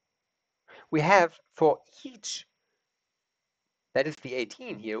 We have for each, that is the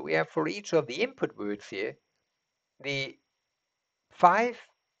 18 here, we have for each of the input words here, the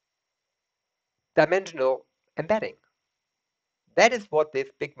 5-dimensional embedding. That is what this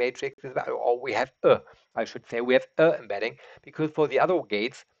big matrix is about. Or we have I should say, we have embedding, because for the other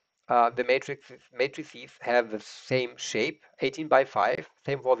gates, the matrices have the same shape, 18 by 5,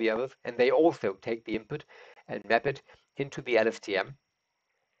 same for the others, and they also take the input and map it into the LSTM.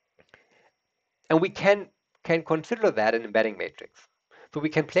 And we can consider that an embedding matrix. So we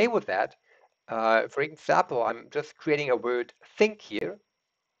can play with that. For example, I'm just creating a word think here,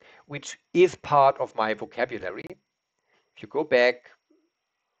 which is part of my vocabulary. If you go back,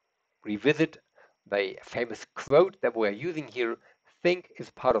 revisit the famous quote that we're using here, think is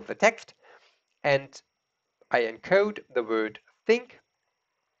part of the text, and I encode the word think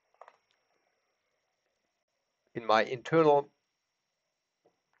in my internal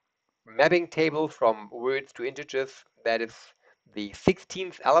mapping table from words to integers. That is the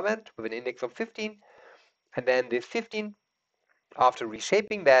 16th element with an index of 15, and then this 15, after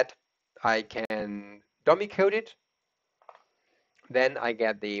reshaping that, I can dummy code it. Then I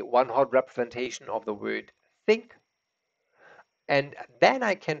get the one hot representation of the word think, and then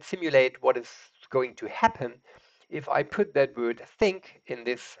I can simulate what is going to happen if I put that word think in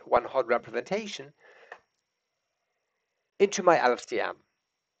this one hot representation into my LSTM,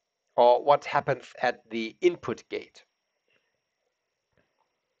 or what happens at the input gate.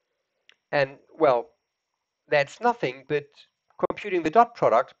 And well, that's nothing but computing the dot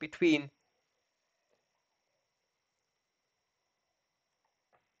product between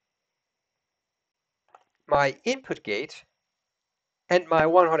my input gate and my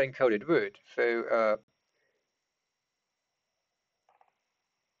one hot encoded word. So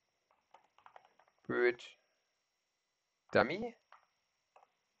word dummy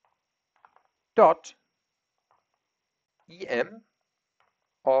dot em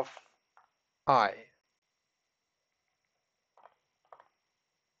of I.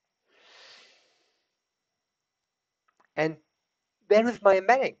 And there is my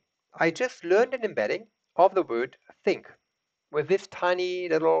embedding. I just learned an embedding of the word think with this tiny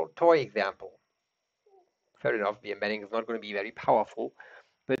little toy example. Fair enough, the embedding is not going to be very powerful,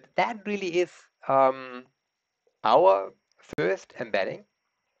 but that really is our first embedding.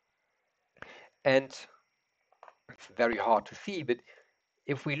 And it's very hard to see, but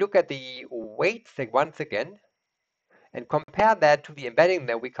if we look at the weights once again and compare that to the embedding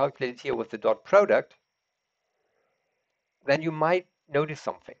that we calculated here with the dot product, then you might notice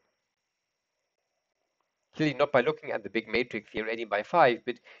something. Clearly not by looking at the big matrix here, 18 by 5,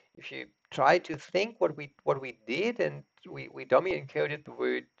 but if you try to think what we did, and we dummy encoded the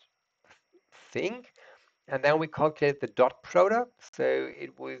word think, and then we calculate the dot product. So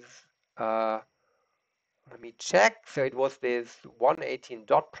it was, let me check. So it was this 118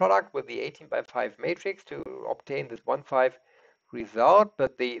 dot product with the 18 by 5 matrix to obtain this 1.5 result,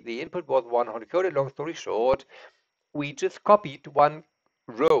 but the input was 100 coded. Long story short, we just copied one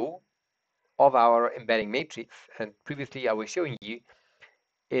row of our embedding matrix. And previously I was showing you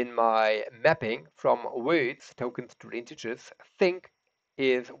in my mapping from words, tokens to integers, think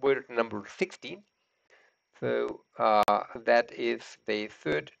is word number 16. So that is the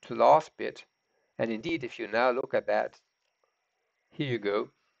third to last bit. And indeed, if you now look at that, here you go.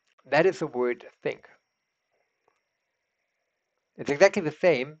 That is the word think. It's exactly the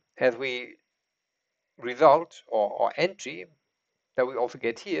same as we result or entry that we also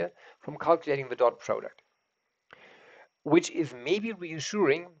get here from calculating the dot product, which is maybe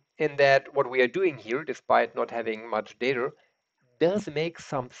reassuring in that what we are doing here, despite not having much data, does make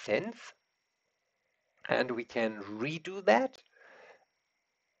some sense, and we can redo that.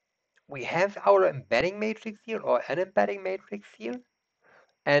 we have our embedding matrix here, or an embedding matrix here.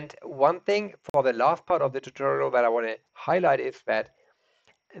 And one thing for the last part of the tutorial that I want to highlight is that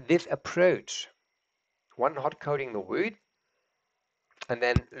this approach, one hot coding the word, and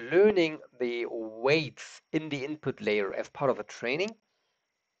then learning the weights in the input layer as part of the training,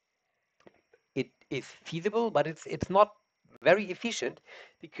 it is feasible, but it's not very efficient,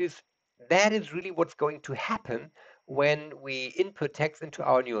 because that is really what's going to happen when we input text into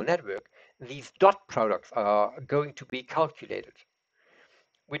our neural network. These dot products are going to be calculated,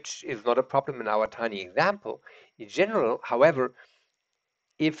 which is not a problem in our tiny example. In general, however,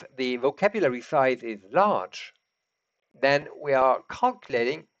 if the vocabulary size is large, then we are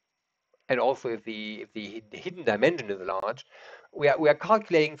calculating, and also if the hidden dimension is large, we are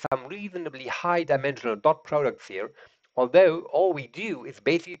calculating some reasonably high dimensional dot products here, although all we do is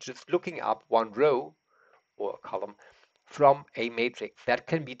basically just looking up one row or column from a matrix. That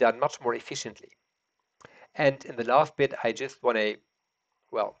can be done much more efficiently. And in the last bit, I just want to,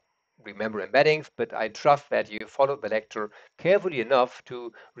 well, remember embeddings, but I trust that you followed the lecture carefully enough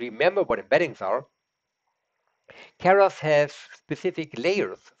to remember what embeddings are. Keras has specific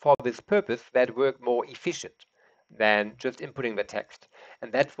layers for this purpose that work more efficient than just inputting the text.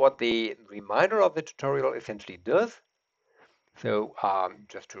 And that's what the reminder of the tutorial essentially does. So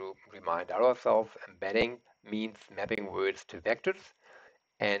just to remind ourselves, embedding means mapping words to vectors.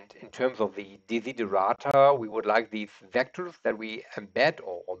 And in terms of the desiderata, we would like these vectors that we embed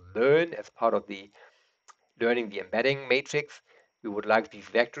or learn as part of the learning the embedding matrix. We would like these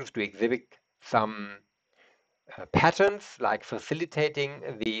vectors to exhibit some patterns, like facilitating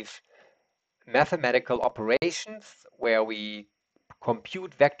these mathematical operations where we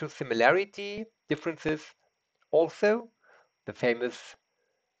compute vector similarity differences. Also, the famous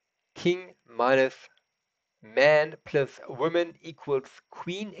king minus man plus woman equals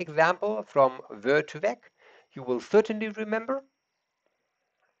queen example from Word to Vec, you will certainly remember.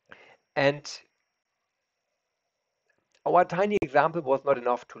 And our tiny example was not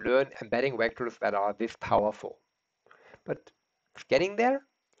enough to learn embedding vectors that are this powerful. But it's getting there,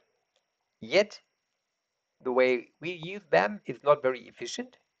 yet the way we use them is not very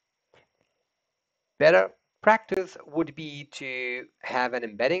efficient. Better practice would be to have an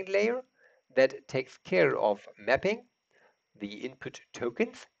embedding layer that takes care of mapping the input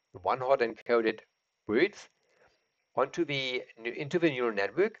tokens, one-hot encoded words, into the neural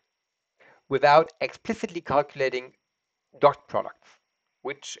network without explicitly calculating dot products,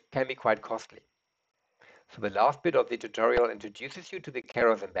 which can be quite costly. So the last bit of the tutorial introduces you to the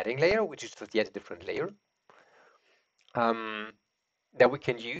Keras embedding layer, which is just yet a different layer that we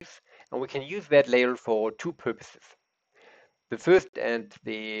can use. And we can use that layer for two purposes. The first and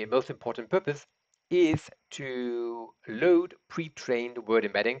the most important purpose is to load pre-trained word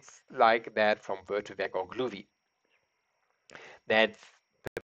embeddings like that from Word2Vec or Gluvi. That's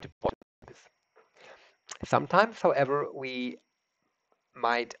the important purpose. Sometimes, however, we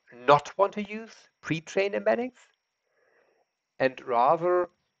might not want to use pre-trained embeddings and rather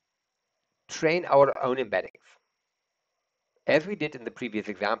train our own embeddings, as we did in the previous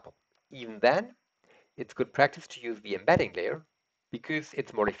example. Even then, it's good practice to use the embedding layer because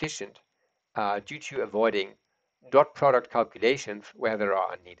it's more efficient due to avoiding dot product calculations where they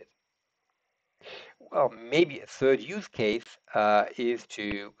are unneeded. Well, maybe a third use case is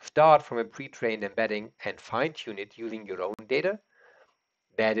to start from a pre-trained embedding and fine-tune it using your own data.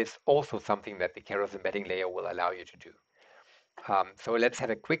 That is also something that the Keras embedding layer will allow you to do. So let's have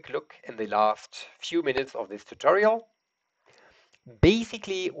a quick look in the last few minutes of this tutorial.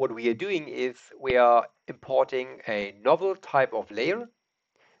 Basically, what we are doing is we are importing a novel type of layer,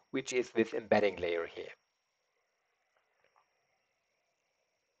 which is this embedding layer here.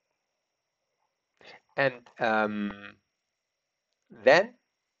 And then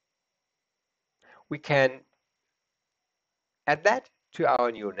we can add that to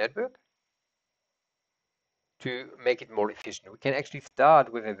our neural network to make it more efficient. We can actually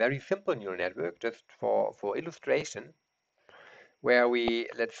start with a very simple neural network just for illustration, where we,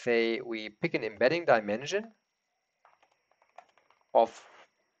 let's say, we pick an embedding dimension of,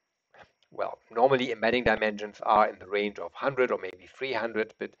 well, normally embedding dimensions are in the range of 100 or maybe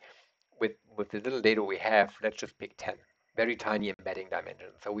 300, but with the little data we have, let's just pick 10. Very tiny embedding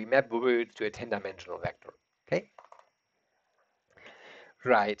dimensions. So we map words to a 10-dimensional vector. Okay?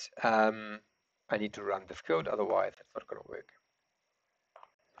 Right. I need to run this code, otherwise it's not going to work.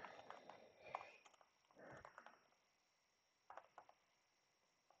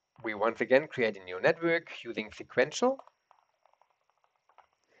 We once again create a neural network using sequential.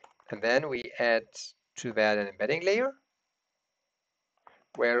 And then we add to that an embedding layer.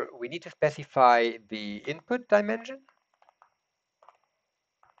 where we need to specify the input dimension,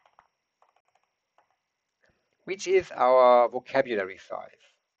 which is our vocabulary size.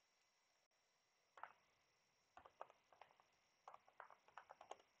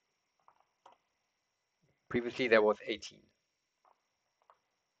 Previously there was 18.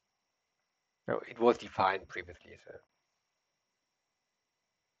 No, it was defined previously. So.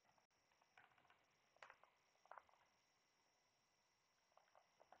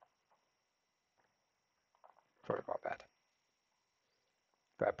 Sorry about that.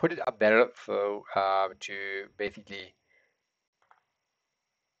 So I put it up there so to basically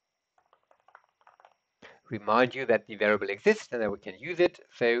remind you that the variable exists and that we can use it.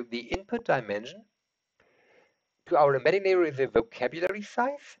 So the input dimension to our embedding layer is a vocabulary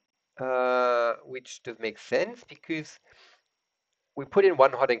size, which does make sense because we put in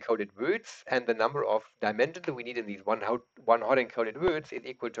one hot encoded words, and the number of dimensions that we need in these one hot encoded words is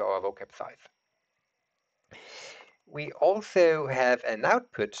equal to our vocab size. We also have an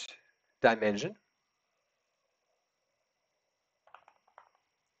output dimension,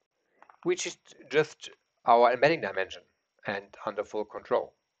 which is just our embedding dimension and under full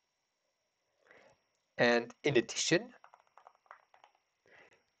control. And in addition,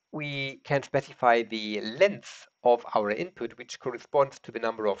 we can specify the length of our input, which corresponds to the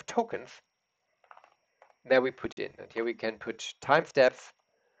number of tokens that we put in. And here we can put time steps.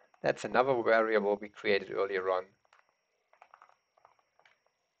 That's another variable we created earlier on.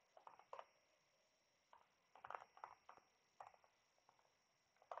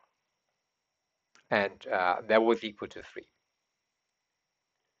 And that was equal to 3.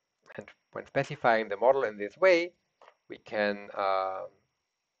 And when specifying the model in this way, we can, I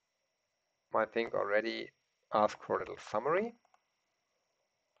think, already ask for a little summary.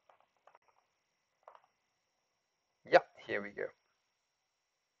 Yeah, here we go.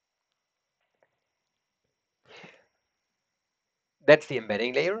 That's the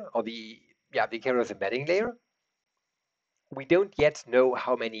embedding layer, or the Keras embedding layer. We don't yet know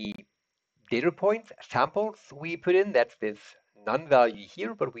how many data points, samples we put in. That's this none value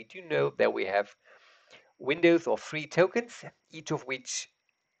here, but we do know that we have windows of 3 tokens, each of which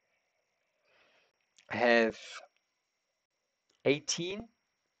has 18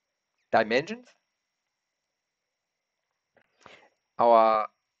 dimensions. Our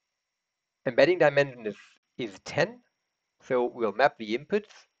embedding dimension is 10, so we'll map the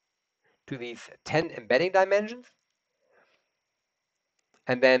inputs to these 10 embedding dimensions,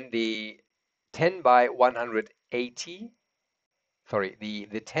 and then the 10 by 180, sorry, the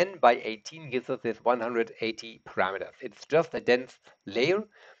 10 by 18 gives us this 180 parameters. It's just a dense layer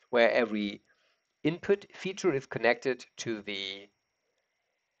where every input feature is connected to the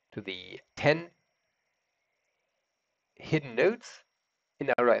 10 hidden nodes in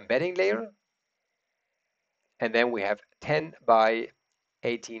our embedding layer, and then we have 10 by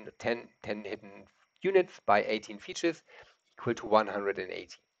 18, 10 hidden units by 18 features equal to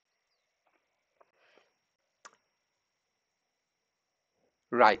 180.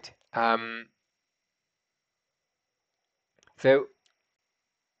 Right. So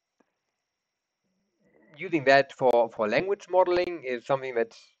using that for language modeling is something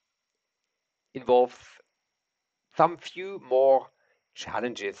that involves some few more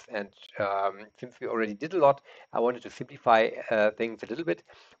challenges. And since we already did a lot, I wanted to simplify things a little bit.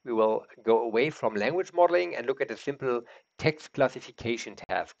 We will go away from language modeling and look at a simple text classification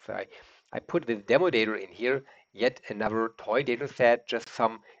task. So I put this demo data in here, yet another toy data set, just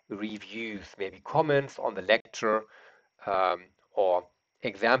some reviews, maybe comments on the lecture, or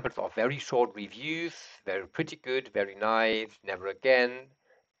examples of very short reviews, very pretty good, very nice, never again,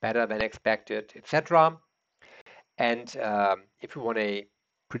 better than expected, etc. And if we want to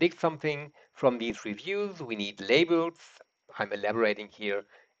predict something from these reviews, we need labels. I'm elaborating here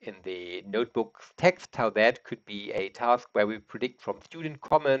in the notebook text how that could be a task where we predict from student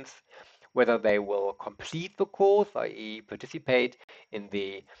comments whether they will complete the course, i.e. participate in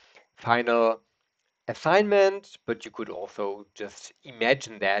the final assignment, but you could also just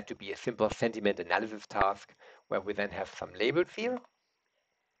imagine that to be a simple sentiment analysis task where we then have some labels here.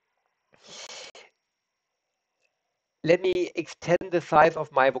 Let me extend the size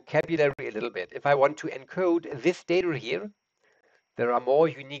of my vocabulary a little bit. If I want to encode this data here, there are more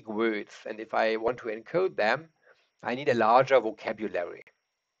unique words, and if I want to encode them, I need a larger vocabulary.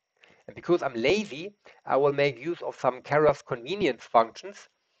 And because I'm lazy, I will make use of some Keras convenience functions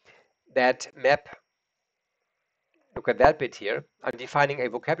that map. Look at that bit here. I'm defining a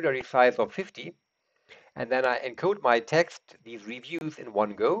vocabulary size of 50, and then I encode my text, these reviews, in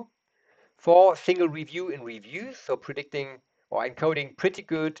one go. For single review in reviews, so predicting or encoding pretty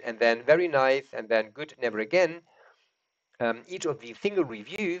good, and then very nice, and then good, never again. Each of these single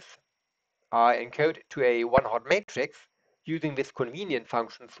reviews are encoded to a one-hot matrix using this convenient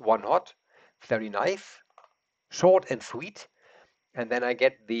functions one-hot. Very nice, short and sweet. And then I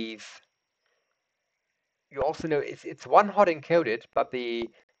get these. You also know it's one-hot encoded, but the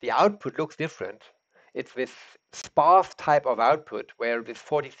output looks different. It's this sparse type of output where this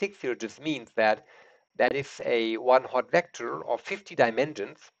 46 here just means that that is a one-hot vector of 50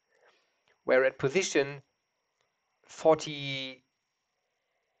 dimensions, where at position 40,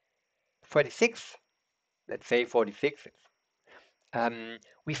 46, let's say 46,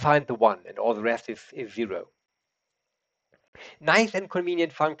 we find the 1, and all the rest is 0. Nice and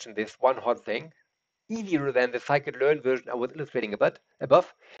convenient function, this one-hot thing. Easier than the scikit-learn version I was illustrating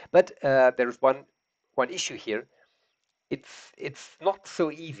above. But there's one issue here. It's not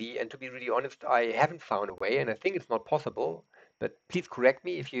so easy, and to be really honest, I haven't found a way, and I think it's not possible. But please correct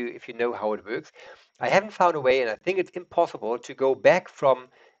me if you know how it works. I haven't found a way, and I think it's impossible to go back from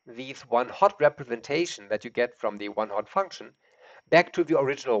these one-hot representation that you get from the one-hot function back to the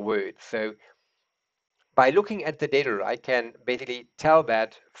original word. So by looking at the data, I can basically tell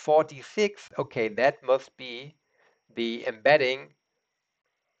that 46, okay, that must be the embedding,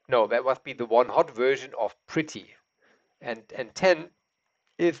 no, that must be the one-hot version of pretty. And 10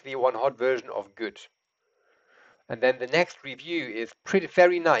 is the one-hot version of good. And then the next review is pretty,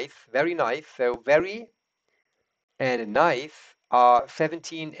 very nice, very nice. So very and nice are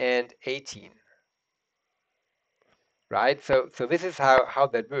 17 and 18, right? So this is how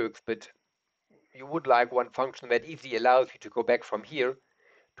that works, but you would like one function that easily allows you to go back from here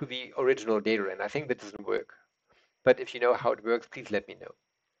to the original data, and I think that doesn't work. But if you know how it works, please let me know.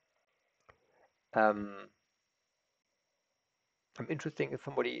 I'm interested if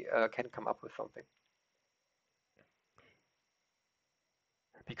somebody can come up with something.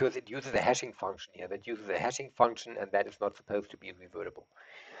 Because it uses a hashing function here. That uses a hashing function, and that is not supposed to be revertible.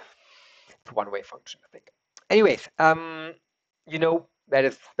 It's a one-way function, I think. Anyways, you know, that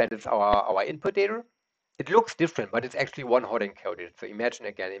is our input data. It looks different, but it's actually one-hot encoded. So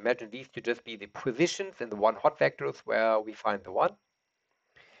imagine these to just be the positions in the one-hot vectors where we find the 1.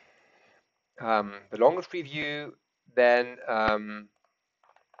 The longest review, then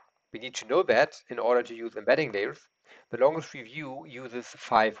we need to know that in order to use embedding layers. The longest review uses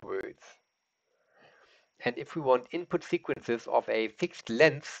 5 words. And if we want input sequences of a fixed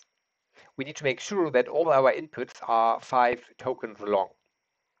length, we need to make sure that all our inputs are 5 tokens long.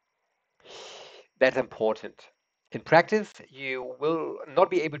 That's important. In practice, you will not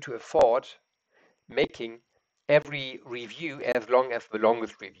be able to afford making every review as long as the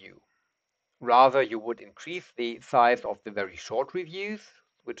longest review. Rather, you would increase the size of the very short reviews,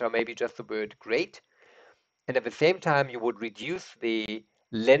 which are maybe just the word great, and at the same time, you would reduce the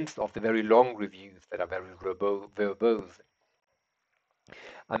length of the very long reviews that are very verbose.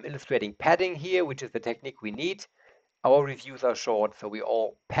 I'm illustrating padding here, which is the technique we need. Our reviews are short, so we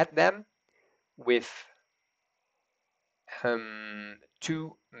all pad them with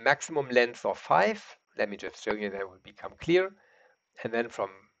 2 maximum lengths of 5. Let me just show you that will become clear. And then from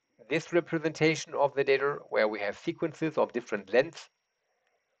this representation of the data, where we have sequences of different lengths,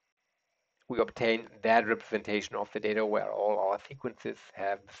 we obtain that representation of the data where all our sequences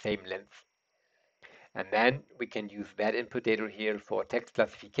have the same length. And then we can use that input data here for text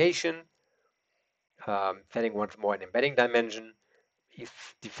classification, setting once more an embedding dimension, is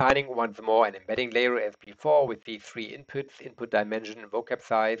defining once more an embedding layer as before with these 3 inputs, input dimension, vocab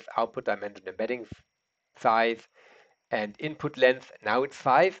size, output dimension, embedding size, and input length. Now it's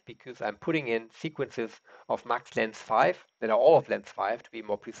 5 because I'm putting in sequences of max length 5 that are all of length 5 to be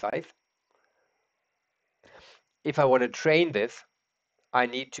more precise. If I want to train this, I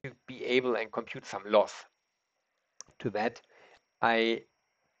need to be able and compute some loss. To that, I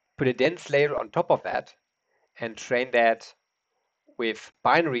put a dense layer on top of that and train that with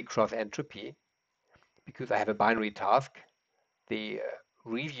binary cross entropy because I have a binary task. The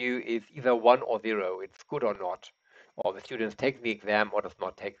review is either 1 or 0. It's good or not. Or the students take the exam or does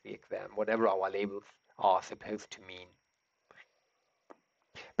not take the exam, whatever our labels are supposed to mean.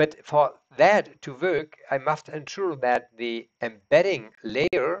 But for that to work, I must ensure that the embedding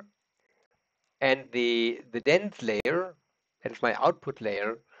layer and the dense layer, that is my output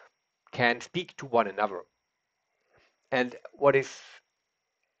layer, can speak to one another. And what is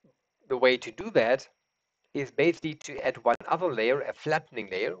the way to do that is basically to add one other layer, a flattening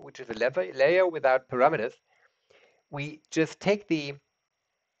layer, which is a layer without parameters. We just take the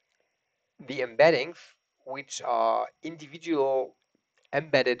embeddings, which are individual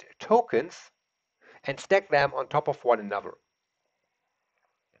embedded tokens, and stack them on top of one another.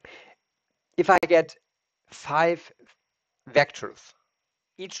 If I get 5 vectors,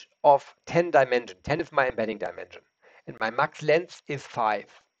 each of 10 dimension, 10 is my embedding dimension, and my max length is 5.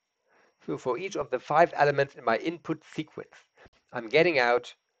 So for each of the 5 elements in my input sequence, I'm getting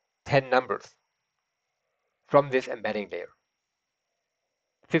out 10 numbers from this embedding layer,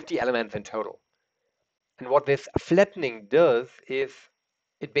 50 elements in total. And what this flattening does is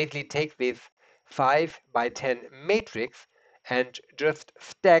it basically takes this 5 by 10 matrix and just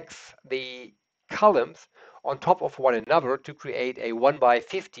stacks the columns on top of one another to create a 1 by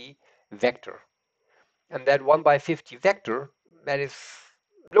 50 vector. And that 1 by 50 vector, that is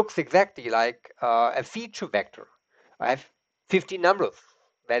looks exactly like a feature vector. I have 50 numbers.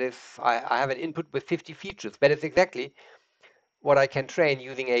 That is, I have an input with 50 features. That is exactly what I can train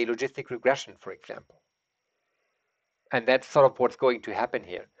using a logistic regression, for example. And that's sort of what's going to happen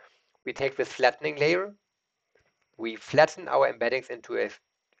here. We take this flattening layer, we flatten our embeddings into a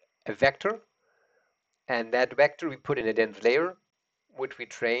vector, and that vector we put in a dense layer, which we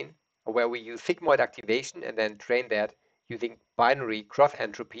train, or where we use sigmoid activation and then train that using binary cross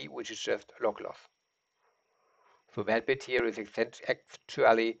entropy, which is just log loss. So that bit here is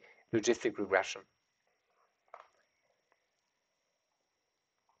actually logistic regression.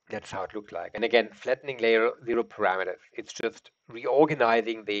 That's how it looks like. And again, flattening layer, 0 parameters. It's just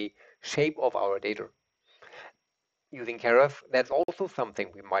reorganizing the shape of our data. Using Keras, that's also something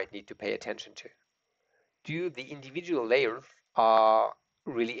we might need to pay attention to. Do the individual layers are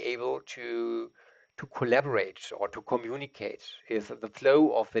really able to collaborate or to communicate? Is the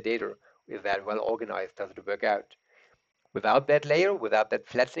flow of the data, is that well organized? Does it work out? Without that layer, without that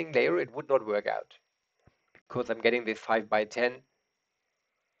flattening layer, it would not work out because I'm getting this 5 by 10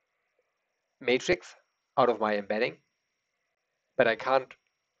 matrix out of my embedding, but I can't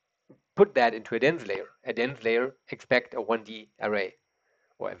put that into a dense layer. A dense layer expect a 1D array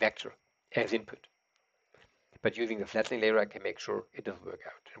or a vector as input. But using the flattening layer, I can make sure it does work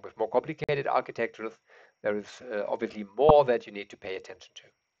out. And with more complicated architectures, there is obviously more that you need to pay attention to.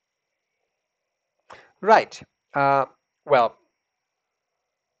 Right. Well,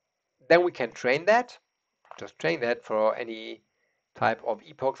 then we can train that. Just train that for any type of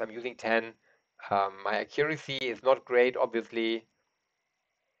epochs. I'm using 10. My accuracy is not great, obviously.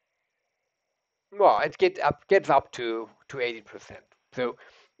 Well, it gets up to 80%. So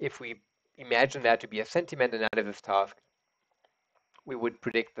if we imagine that to be a sentiment analysis task, we would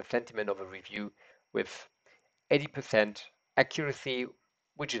predict the sentiment of a review with 80% accuracy,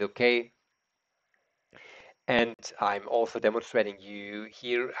 which is okay. And I'm also demonstrating you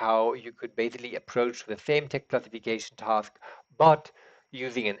here how you could basically approach the same text classification task, but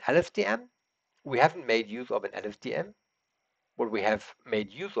using an LSTM. We haven't made use of an LSTM. What we have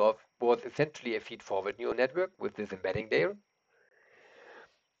made use of was essentially a feed-forward neural network with this embedding layer.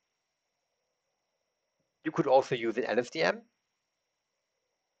 You could also use an LSTM.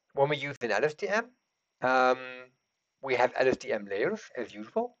 When we use an LSTM, we have LSTM layers as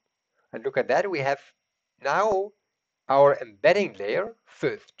usual. And look at that, we have now our embedding layer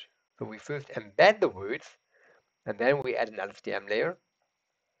first. So we first embed the words, and then we add an LSTM layer,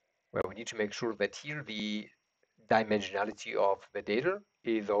 where we need to make sure that here the dimensionality of the data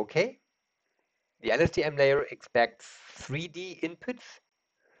is okay. The LSTM layer expects 3D inputs,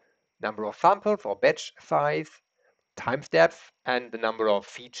 number of samples or batch size, time steps, and the number of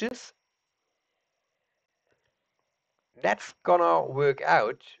features. That's gonna work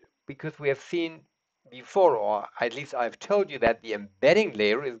out because we have seen before, or at least I've told you that the embedding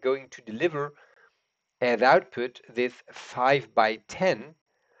layer is going to deliver as output this 5 by 10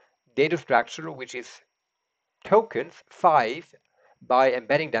 data structure, which is tokens 5 by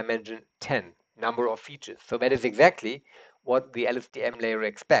embedding dimension 10, number of features. So that is exactly what the LSTM layer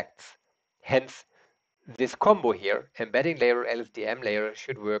expects. Hence, this combo here, embedding layer, LSTM layer,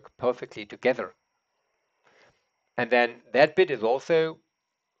 should work perfectly together. And then that bit is also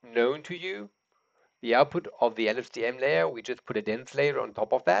known to you. The output of the LSTM layer, we just put a dense layer on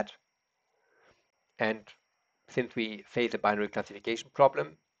top of that. And since we face a binary classification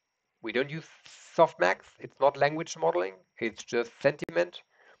problem, we don't use softmax. It's not language modeling. It's just sentiment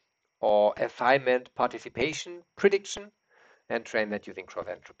or assignment participation prediction and train that using cross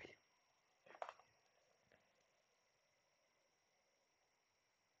entropy.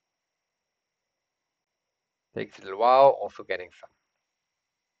 Takes a little while, also getting some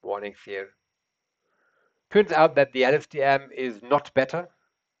warnings here. Turns out that the LSTM is not better.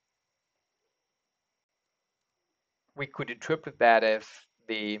 We could interpret that as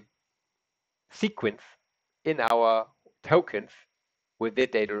the sequence in our tokens with this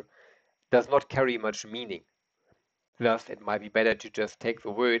data does not carry much meaning. Thus, it might be better to just take the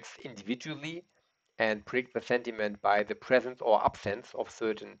words individually and predict the sentiment by the presence or absence of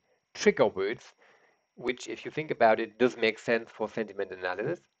certain trigger words, which, if you think about it, does make sense for sentiment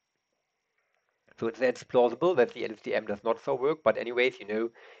analysis. So it's plausible that the LSTM does not so work, but anyways,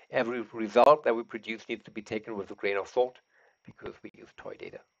 every result that we produce needs to be taken with a grain of salt because we use toy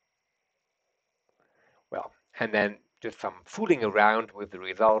data. Well, and then just some fooling around with the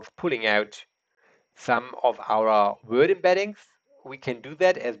results, pulling out some of our word embeddings. We can do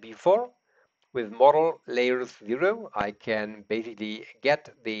that as before. With model layers 0, I can basically get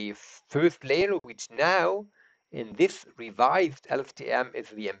the first layer, which now in this revised LSTM is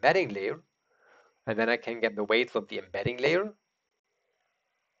the embedding layer. And then I can get the weights of the embedding layer,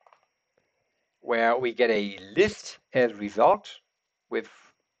 where we get a list as result with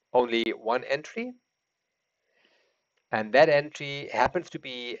only one entry. And that entry happens to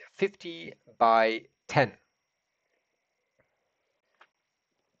be 50 by 10.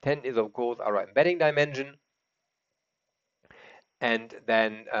 10 is, of course, our embedding dimension. And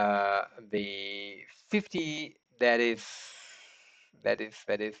then the 50, that is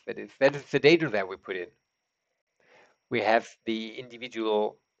the data that we put in. We have the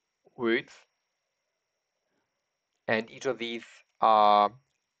individual words, and each of these are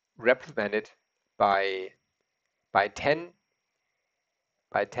represented by 10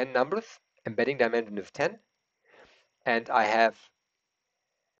 numbers. Embedding dimension is 10, and I have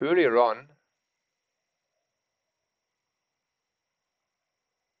earlier on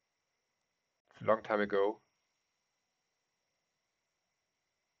a long time ago,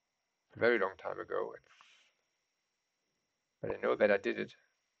 a very long time ago, but I know that I did it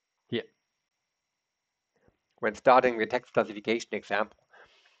here. When starting the text classification example,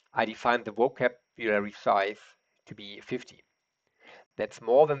 I defined the vocabulary size to be 50. That's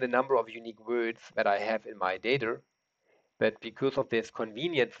more than the number of unique words that I have in my data, but because of this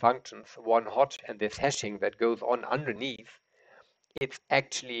convenient functions, one hot and this hashing that goes on underneath, it's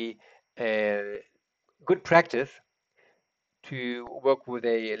actually good practice to work with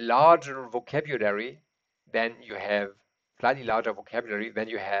a larger vocabulary than you have, slightly larger vocabulary than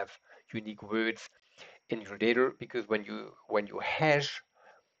you have unique words in your data, because when you hash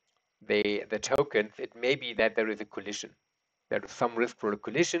the tokens, it may be that there is a collision. There is some risk for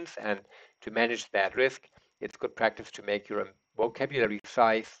collisions, and to manage that risk, it's good practice to make your vocabulary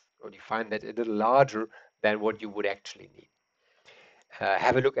size or define that a little larger than what you would actually need.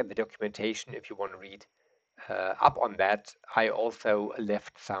 Have a look at the documentation if you want to read up on that. I also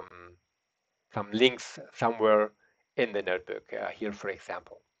left some links somewhere in the notebook here, for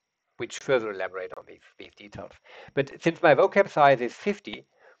example, which further elaborate on these details. But since my vocab size is 50,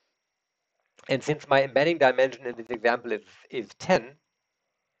 and since my embedding dimension in this example is 10,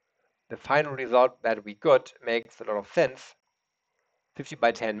 the final result that we got makes a lot of sense. 50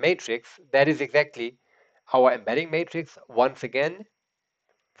 by 10 matrix, that is exactly our embedding matrix. Once again,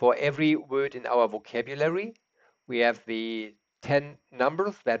 for every word in our vocabulary, we have the 10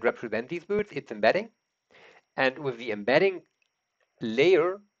 numbers that represent these words. It's embedding. And with the embedding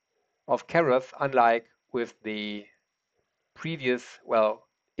layer of Keras, unlike with the previous,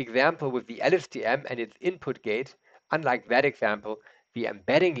 example with the LSTM and its input gate, unlike that example, the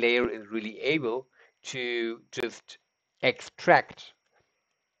embedding layer is really able to just extract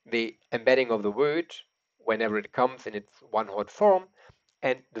the embedding of the word whenever it comes in its one-hot form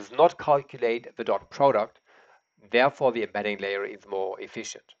and does not calculate the dot product. Therefore, the embedding layer is more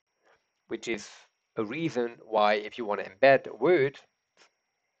efficient, which is a reason why if you want to embed a word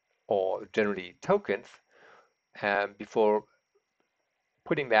or generally tokens before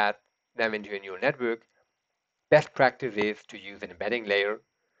putting them into a neural network, best practice is to use an embedding layer,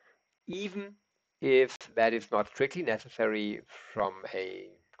 even if that is not strictly necessary from a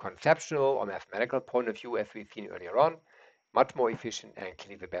conceptual or mathematical point of view, as we've seen earlier on. Much more efficient and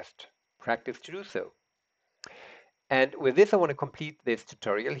clearly the best practice to do so. And with this, I want to complete this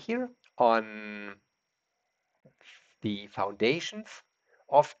tutorial here on the foundations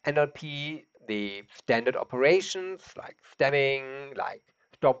of NLP, the standard operations like stemming, like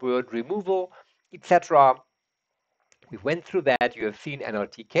stop word removal, etc. We went through that. You have seen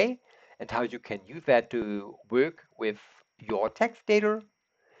NLTK and how you can use that to work with your text data.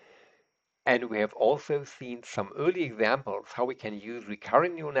 And we have also seen some early examples how we can use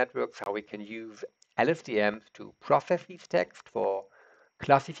recurrent neural networks, how we can use LSTMs to process these texts for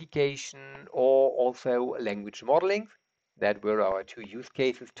classification or also language modeling. That were our two use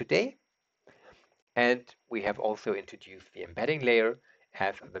cases today. And we have also introduced the embedding layer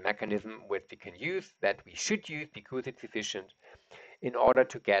as the mechanism which we can use, that we should use because it's efficient, in order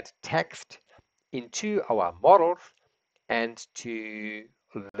to get text into our models and to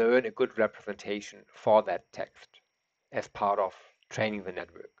learn a good representation for that text as part of training the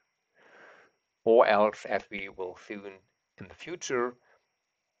network. Or else, as we will soon in the future,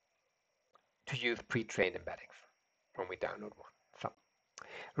 to use pre-trained embeddings when we download one. So,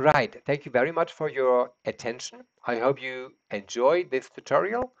 right, thank you very much for your attention. I hope you enjoyed this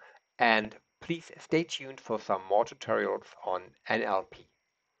tutorial, and please stay tuned for some more tutorials on NLP.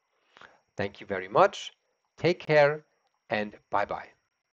 Thank you very much. Take care and bye-bye.